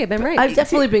 out of 3 have been raped. I've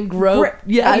definitely been groped.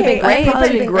 Yeah, I've Okay,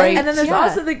 probably been raped. And then there's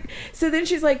also so then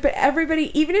she's like, but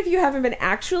everybody, even if you haven't been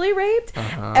actually raped,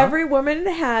 every woman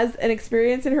has an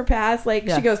experience in her past. Like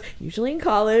she goes, usually in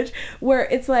college, where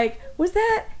it's like, was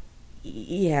that?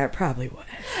 Yeah, it probably was.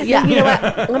 Yeah, you know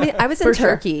what? I was in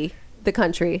Turkey, the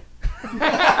country.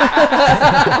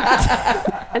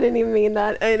 I didn't even mean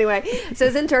that. Anyway, so I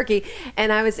was in Turkey,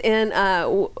 and I was in I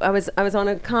was on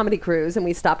a comedy cruise, and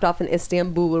we stopped off in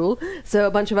Istanbul. So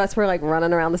a bunch of us were like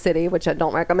running around the city, which I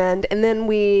don't recommend. And then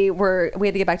we had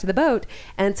to get back to the boat,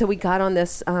 and so we got on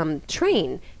this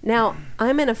train. Now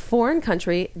I'm in a foreign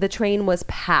country. The train was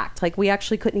packed. Like we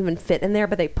actually couldn't even fit in there,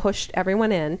 but they pushed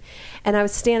everyone in. And I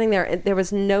was standing there, and there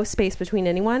was no space between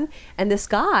anyone. And this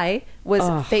guy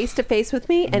was face to face with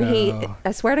me, and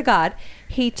I swear to God,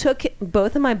 he took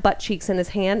both of my butt cheeks in his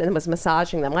hand and was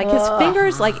massaging them. Like his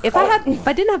fingers, like if I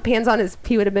didn't have pants on,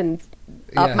 he would have been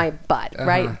up my butt,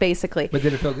 right? Basically. But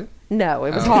did it feel good? No,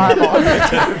 it was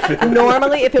horrible.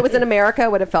 Normally, if it was in America,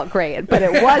 it would have felt great, but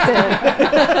it wasn't.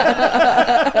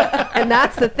 And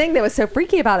that's the thing that was so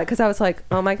freaky about it, because I was like,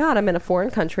 oh my God, I'm in a foreign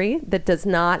country that does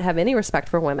not have any respect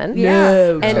for women.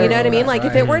 No. And you know what I mean? Like,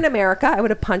 if it were in America, I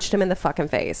would have punched him in the fucking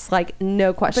face. Like,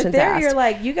 no questions But there asked. you're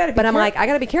like, you got to be But I'm like, I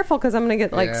got to be careful, because I'm going to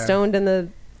get like stoned in the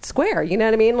square, you know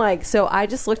what I mean? Like, so I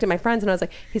just looked at my friends and I was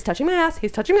like, he's touching my ass,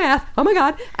 oh my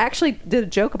God. I actually did a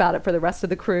joke about it for the rest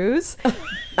of the cruise.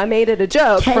 I made it a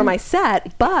joke for my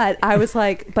set, but I was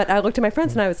like, but I looked at my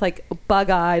friends and I was like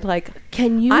bug-eyed, like,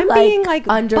 can you I'm like being like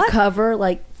undercover,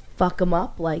 like fuck him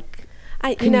up, like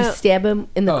can you stab him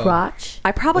in the crotch?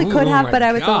 I probably could have, but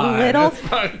I was a little,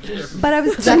 but I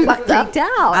was too freaked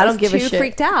out. I don't give a shit.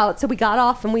 Freaked out. So we got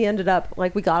off and we ended up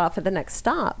like, we got off at the next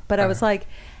stop, but I was like,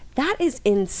 that is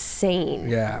insane.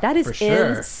 Yeah, that is for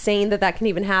sure. insane that can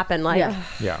even happen. Like,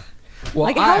 yeah. Well,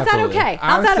 like, how's that okay?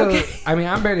 How's that okay? I mean,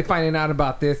 I'm barely finding out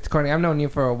about this, Courtney. I've known you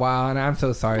for a while, and I'm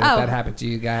so sorry that happened to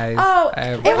you guys. Oh,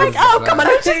 it was come on,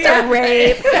 it was just a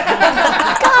rape,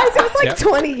 guys. It was like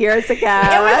 20 years ago. Okay,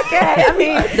 I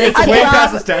mean, way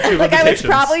past the statute of like I was limitations.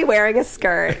 probably wearing a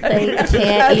skirt. They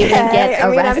can't even get I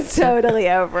mean, arrested. I'm totally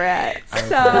over it.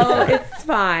 So it's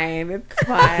fine. It's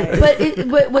fine.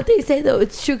 But what they say though,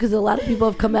 it's true, because a lot of people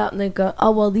have come out and they go,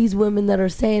 oh well, these women that are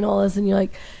saying all this, and you're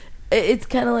like, it's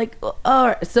kind of like, all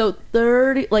right, so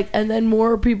 30, like, and then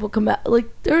more people come out, like,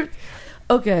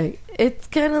 okay, it's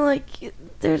kind of like,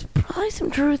 there's probably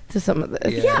some truth to some of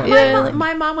this. Yeah,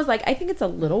 my mom was like, I think it's a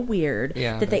little weird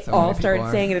that they so all many started people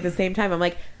are. saying it at the same time. I'm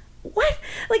like, what?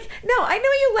 Like, no, I know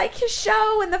you like his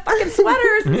show and the fucking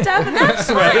sweaters and stuff, and that's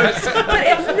fine. But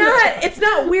it's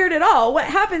not weird at all. What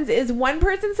happens is one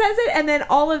person says it, and then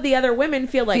all of the other women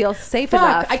feel safe Fuck,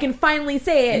 enough. I can finally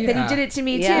say it that he did it to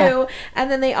me too. And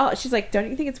then they all, she's like,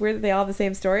 don't you think it's weird that they all have the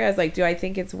same story? I was like, do I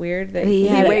think it's weird that He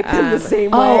raped them the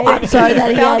same way? Oh, I'm sorry that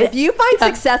he had If you find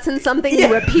success in something,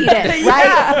 you repeat it,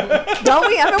 right?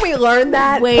 Haven't we learned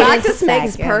that? Wait a Practice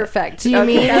makes second. perfect. Do you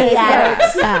mean he Okay.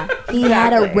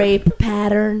 had a rape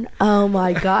pattern? Oh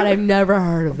my God, I've never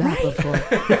heard of that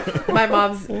before. My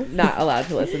mom's not allowed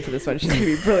to listen to this one. She's gonna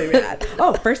be really mad.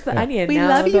 Oh, first the onion. We now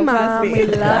love you, the Mom. Cosby. We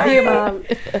love you, Mom.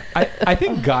 I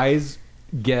think guys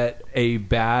get a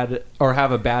bad or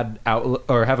have a bad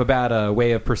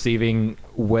way of perceiving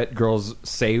what girls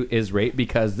say is rape,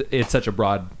 because it's such a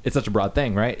broad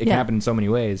thing, right? It can happen in so many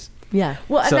ways. Yeah.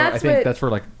 Well, and So that's I think what, that's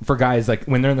for guys, like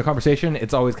when they're in the conversation,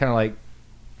 it's always kind of like,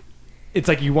 it's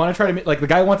like you want to try to like the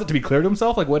guy wants it to be clear to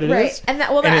himself, like what it is, and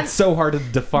it's so hard to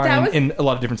define in a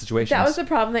lot of different situations. That was the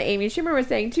problem that Amy Schumer was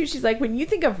saying too. She's like, when you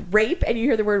think of rape and you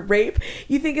hear the word rape,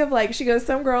 you think of like, she goes,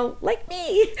 some girl like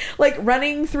me, like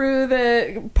running through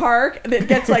the park that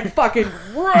gets like fucking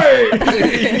raped,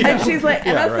 and she's like,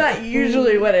 and that's not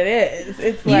usually what it is.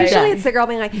 It's like, Usually it's the girl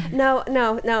being like, no,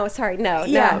 sorry, no,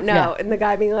 and the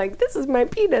guy being like, this is my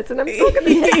penis, and I'm still gonna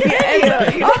say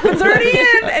it. it's already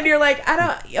in, and you're like, I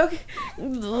don't. Okay.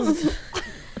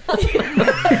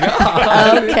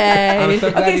 Okay. I'm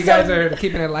so glad you guys are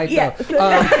keeping it light though.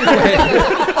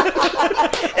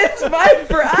 It's fine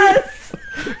for us.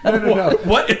 No.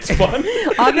 What? It's fun?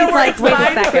 Augie's like,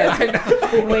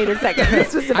 wait a second.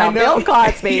 This was about Bill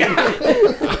Cosby.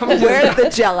 Where's the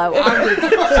Jello? I'm just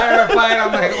terrified.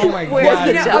 I'm like, oh my God.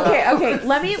 Okay.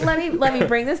 Let me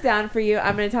bring this down for you.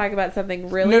 I'm going to talk about something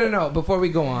really. No. Before we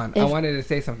go on, I wanted to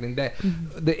say something that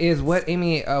is what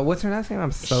Amy. What's her last name?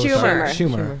 I'm so sorry.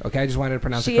 Schumer. Okay, I just wanted to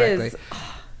pronounce it correctly.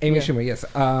 Amy Schumer. Yes.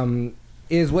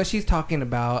 is what she's talking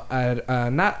about.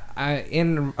 Not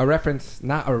in a reference,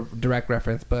 not a direct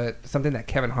reference, but something that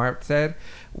Kevin Hart said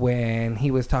when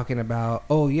he was talking about,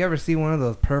 oh, you ever see one of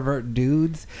those pervert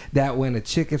dudes that when a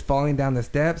chick is falling down the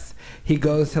steps, he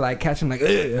goes to like catch him like,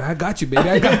 I got you, baby.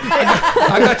 I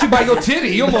got you by your titty.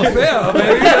 You almost fell,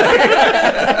 baby.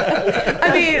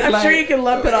 I mean, I'm sure you can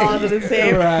lump it all into the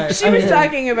same. Right. She was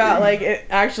talking about like it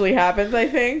actually happens, I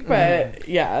think, but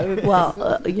yeah. Well,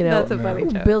 That's a funny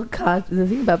joke. Bill Cosby. The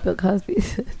thing about Bill Cosby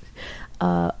is,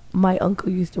 my uncle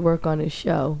used to work on his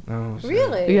show. Oh, shit.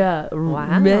 Really? Yeah,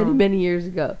 Wow. many years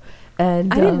ago.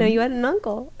 And I didn't know you had an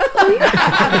uncle.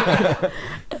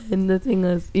 And the thing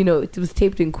was, it was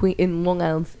taped in Long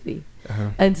Island City.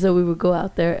 Uh-huh. And so we would go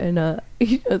out there, and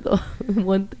the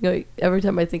one thing every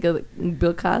time I think of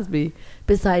Bill Cosby,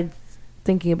 besides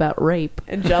thinking about rape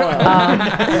And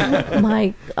Jello.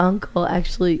 my uncle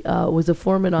actually was a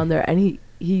foreman on there, and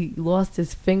he lost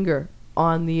his finger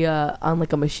on the on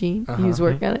like a machine. He was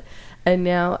working on it, and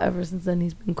now ever since then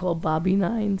he's been called Bobby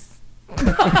Nines.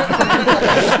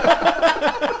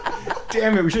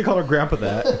 Damn it, we should have called our grandpa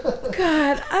that.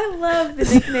 God, I love the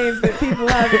nicknames that people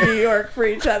have in New York for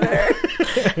each other.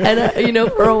 And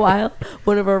for a while,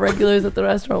 one of our regulars at the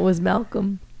restaurant was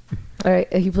Malcolm. All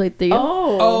right, he played Theo.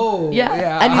 Oh,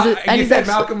 yeah. And he's said actually,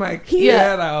 Malcolm like, he's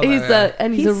a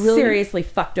really seriously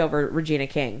fucked over Regina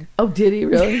King. Oh, did he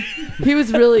really? He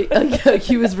was really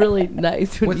he was really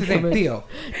nice. What's his name? Theo.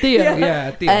 Yeah,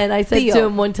 Theo. And I said to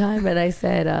him one time, and I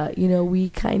said, we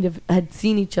kind of had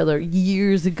seen each other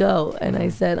years ago, and I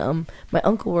said, my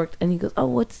uncle worked, and he goes, oh,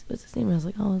 what's his name? I was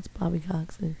like, oh, it's Bobby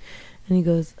Cox. And he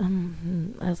goes,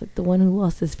 I was like, the one who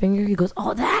lost his finger? He goes,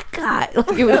 oh, that guy.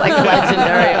 Like, it was like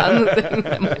legendary on the thing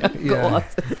that my uncle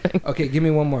lost his finger. Okay, give me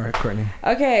one more, Courtney.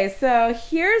 Okay, so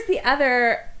here's the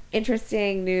other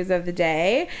interesting news of the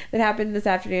day that happened this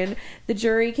afternoon. The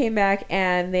jury came back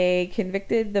and they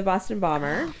convicted the Boston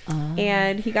bomber,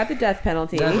 and he got the death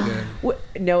penalty. That's good.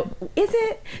 No, is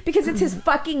it? Because it's his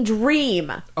fucking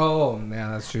dream. Oh, yeah,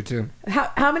 that's true too.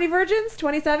 How many virgins?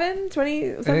 27?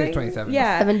 20 something? I think 27.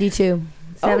 Yeah. 72.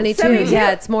 72. 72.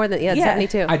 Yeah, it's more than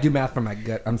 72. I do math from my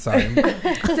gut. I'm sorry.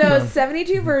 So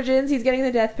 72 virgins. He's getting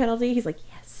the death penalty. He's like,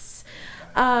 yes.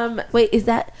 Wait,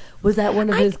 was that one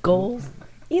of his goals?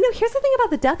 Here's the thing about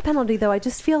the death penalty, though. I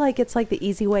just feel like it's like the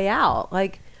easy way out.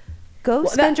 Like, go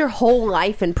spend your whole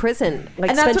life in prison.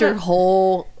 Like, spend your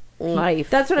whole life.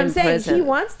 That's what I'm saying. Prison. He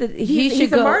wants to.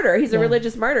 He's a martyr. He's a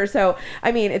religious martyr. So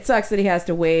I mean, it sucks that he has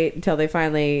to wait until they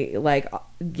finally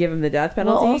give him the death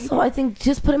penalty. Well, also, I think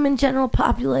just put him in general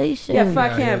population. Yeah,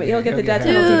 fuck him. He'll get the death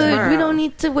penalty tomorrow. We don't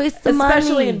need to waste the money,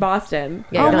 especially in Boston.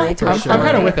 Yeah, I'm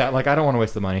kind of with that. Like, I don't want to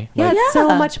waste the money. Yeah, it's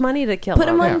so much money to kill. Put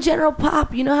him on general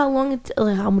pop. You know how long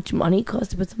how much money it costs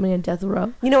to put somebody on death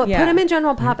row? You know what? Put him in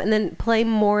general pop and then play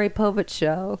Maury Povich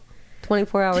show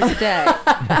 24 hours a day.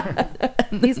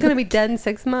 He's going to be dead in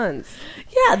 6 months.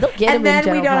 Yeah, they'll get him in general pop. And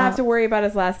then we don't have to worry about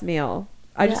his last meal.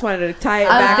 I just wanted to tie it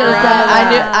I back was gonna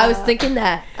around. say, I was thinking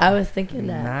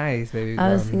that. Nice, baby.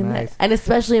 I was thinking that. And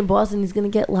especially in Boston, he's going to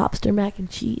get lobster mac and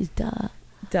cheese. Duh.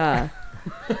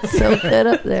 So good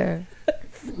up there.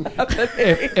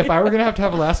 If I were going to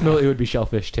have a last meal, it would be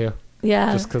shellfish, too.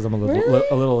 Yeah. Just because I'm a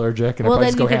little allergic, and I probably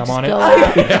just go ham on it.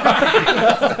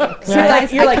 So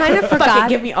you're like, kind of forgot.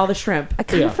 Give me all the shrimp. I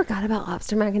kind of forgot about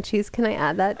lobster mac and cheese. Can I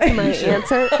add that to my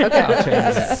answer?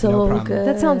 Okay. So good.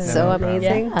 That sounds so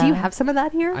amazing. Yeah. Do you have some of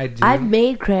that here? I do. I've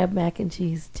made crab mac and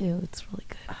cheese too. It's really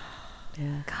good.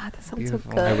 Yeah. God, that sounds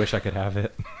Beautiful. so good. I wish I could have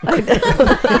it.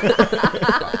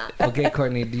 Okay,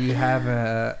 Courtney, do you have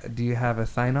a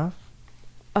sign off?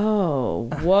 Oh,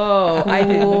 whoa. I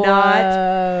did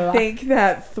not think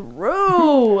that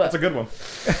through. That's a good one.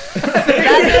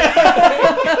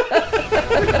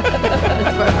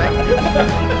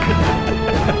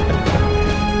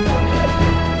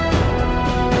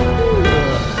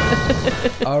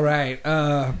 All right.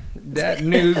 That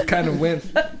news kind of went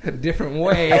a different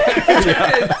way.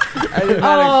 I did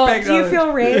not expect do you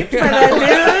feel raped by that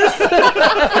news?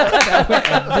 That went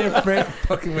a different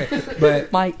fucking way. But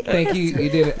thank you. You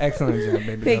did an excellent job,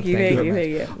 baby. Thank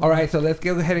you. All right, so let's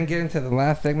go ahead and get into the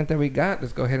last segment that we got.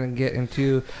 Let's go ahead and get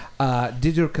into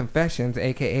Digital Confessions,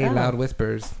 a.k.a. Loud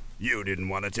Whispers. You didn't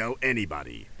want to tell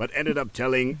anybody, but ended up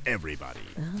telling everybody.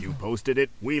 You posted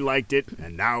it, we liked it,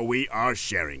 and now we are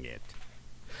sharing it.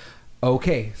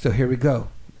 Okay, so here we go.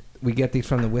 We get these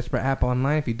from the Whisper app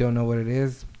online. If you don't know what it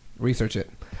is, research it.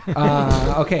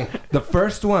 Okay, the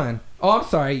first one. Oh, I'm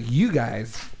sorry, you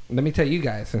guys. Let me tell you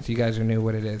guys, since you guys are new,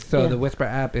 what it is. So the Whisper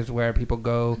app is where people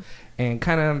go and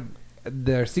kind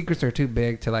their secrets are too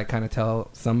big to like kind of tell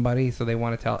somebody, so they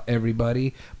want to tell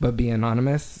everybody but be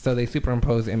anonymous. So they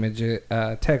superimpose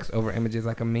text over images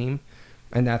like a meme,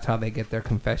 and that's how they get their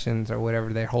confessions or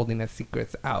whatever they're holding as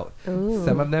secrets out. Ooh.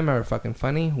 Some of them are fucking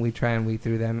funny. We try and weed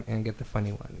through them and get the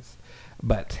funny ones.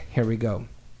 But here we go.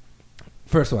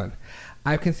 First one.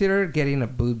 I've considered getting a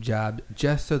boob job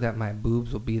just so that my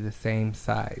boobs will be the same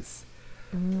size.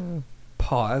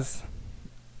 Pause.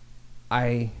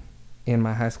 In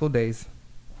my high school days,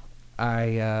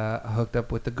 I hooked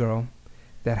up with a girl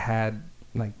that had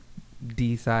like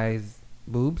D-size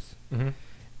boobs. Mm-hmm.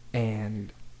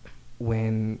 And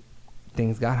when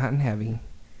things got hot and heavy,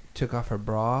 took off her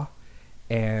bra,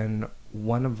 and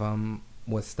one of them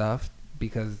was stuffed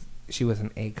because she was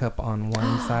an A cup on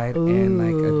one side and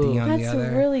like a D on the other.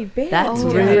 That's really big. That's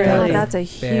That's a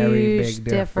very huge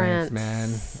big difference, man.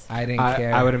 I didn't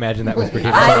care. I would imagine that was pretty.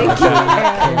 I didn't care.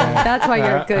 That's why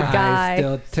you're a good guy. I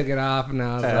still took it off, and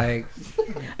I was like,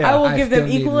 I will give them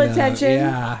equal attention.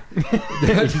 Yeah.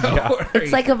 Don't worry.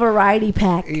 It's like a variety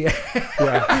pack. Yeah.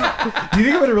 Do you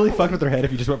think it would have really fucked with their head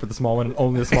if you just went for the small one and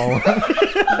only the small one?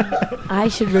 I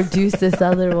should reduce this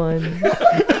other one.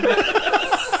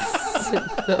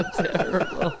 So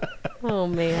terrible. Oh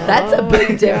man, that's a big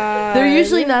difference. God. They're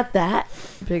usually not that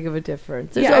big of a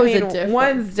difference. There's always a difference.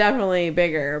 One's definitely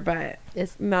bigger, but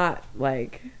it's not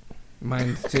like.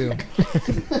 Mine's too.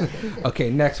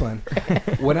 Okay, next one.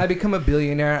 When I become a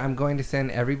billionaire, I'm going to send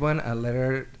everyone a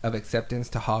letter of acceptance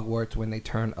to Hogwarts when they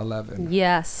turn 11.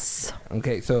 Yes.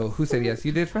 Okay, so who said yes?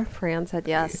 You did, Fran? Fran said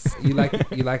yes. You like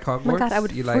Hogwarts? Oh my God, I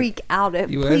would freak out.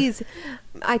 You Please,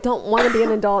 I don't want to be an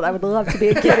adult. I would love to be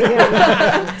a kid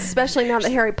again, especially now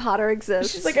that Harry Potter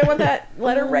exists. She's like, I want that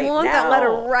letter right now. I want that letter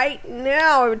right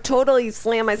now. I would totally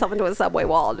slam myself into a subway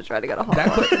wall to try to go to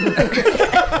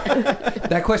Hogwarts.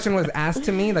 That question was asked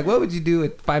to me, like, what would you do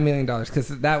with $5 million? Because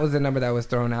that was the number that was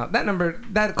thrown out.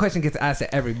 That question gets asked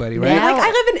to everybody, right? Yeah, like,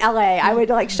 I live in LA. I would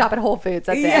like shop at Whole Foods.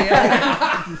 That's it.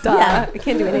 Like, duh. Yeah. I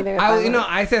can't do anything.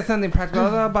 I said something practical.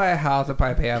 I'll buy a house. I'll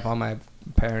probably pay off all my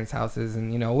parents' houses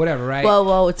and whatever, right?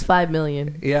 Whoa, it's $5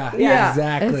 million. Yeah, It's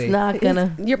exactly. not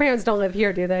gonna. Your parents don't live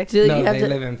here, do they? No, they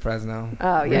live in Fresno.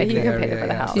 Oh yeah, you can pay for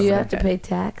the house. Do you have to pay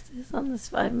taxes on this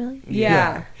 $5 million?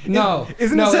 Yeah. No.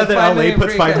 Isn't it sad that LA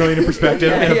puts $5 million in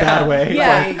perspective in a bad way?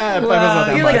 Yeah. It's like, $5 million's not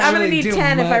that You're much. like, I'm gonna need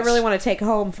 10 if I much. really want to take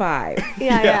home 5.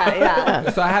 Yeah.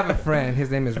 So I have a friend. His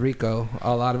name is Rico.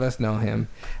 A lot of us know him.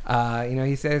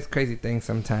 He says crazy things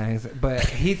sometimes, but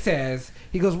he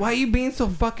goes, why are you being so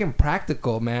fucking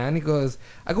practical, man? He goes,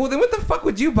 I go, well, then what the fuck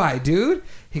would you buy, dude?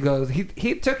 He goes,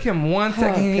 he took him 1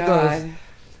 second. He goes,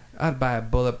 I'd buy a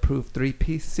bulletproof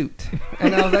 3-piece suit.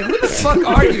 And I was like, what the fuck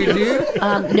are you,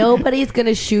 dude? Nobody's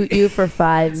gonna shoot you for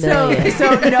 $5 million.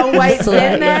 So no white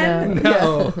skin then?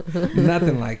 No,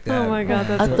 nothing like that. Oh my God,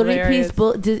 that's A 3-piece hilarious.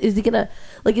 bullet. Is he gonna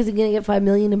get $5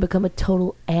 million and become a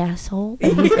total asshole?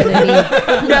 And he's gonna need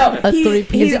a 3-piece.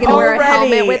 He's gonna wear a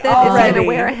helmet with it. He's Already. gonna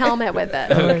wear a helmet with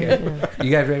it. Okay. You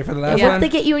guys ready for the last What one? if they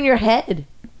get you in your head?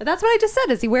 That's what I just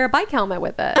said. Is he wear a bike helmet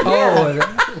with it?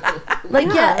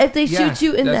 If they shoot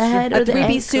you in the that's head A or the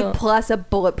 3-piece suit ankle. plus a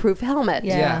bulletproof helmet.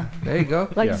 Yeah, there you go.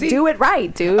 Like, do it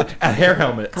right, dude. A hair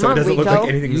helmet, Come so on, it doesn't look Rico. like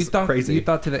anything's crazy. You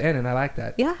thought to the end, and I like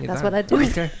that. Yeah, You that's thought- what I do.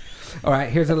 Okay. All right,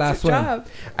 here's the last your one. job.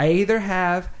 I either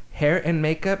have hair and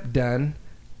makeup done,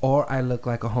 or I look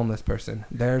like a homeless person.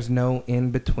 There's no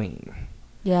in between.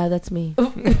 Yeah, that's me.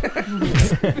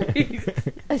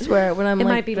 I swear, when I'm It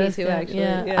like might be me dressed too, down- actually.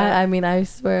 Yeah, Yeah. I mean, I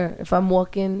swear, if I'm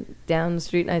walking down the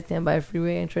street and I stand by a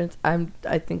freeway entrance, I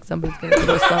think somebody's gonna do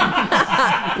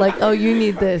something. Like, oh, you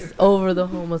need this over the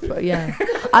homeless. Yeah,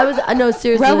 no,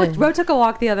 seriously. Ro took a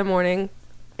walk the other morning,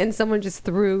 and someone just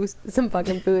threw some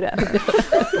fucking food at her.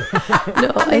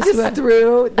 No, They I just swear.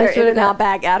 threw their swear to In-N-Out God.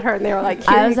 bag at her, and they were like,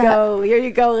 I "Here was you go, here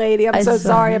you go, lady. I'm I so saw-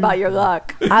 sorry about your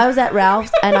luck." I was at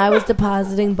Ralph's and I was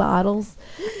depositing bottles,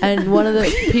 and one of the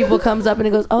people comes up and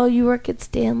he goes, "Oh, you work at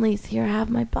Stanley's? Here, have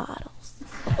my bottles."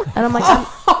 And I'm like,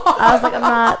 I'm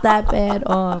not that bad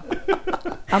off.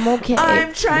 I'm okay.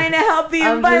 I'm trying to help the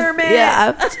I'm environment.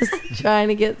 I'm just trying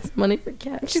to get some money for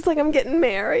cash. She's like, "I'm getting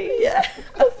married." Yeah,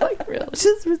 I was like, really?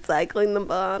 Just recycling the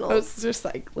bottles. I was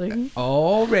recycling.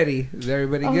 Already. Is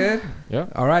everybody good? Yeah.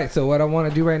 All right. So what I want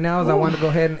to do right now is I want to go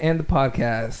ahead and end the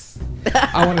podcast.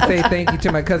 I want to say thank you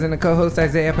to my cousin and co-host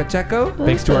Isaiah Pacheco.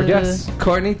 Thanks to our guests.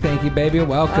 Courtney, thank you, baby.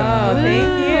 Welcome. Oh,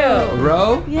 thank you.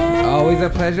 Ro, Yay. always a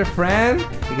pleasure, friend.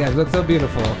 You guys look so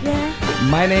beautiful. Yeah.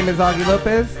 My name is Augie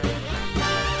Lopez,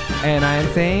 and I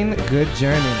am saying good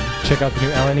journey. Check out the new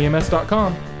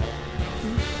LNEMS.com.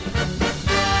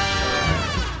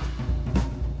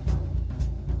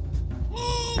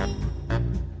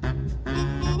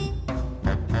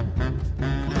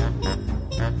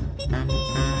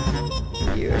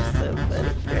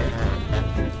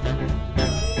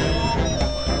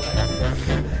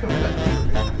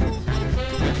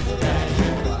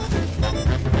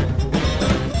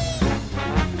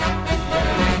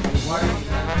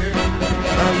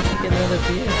 good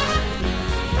for you.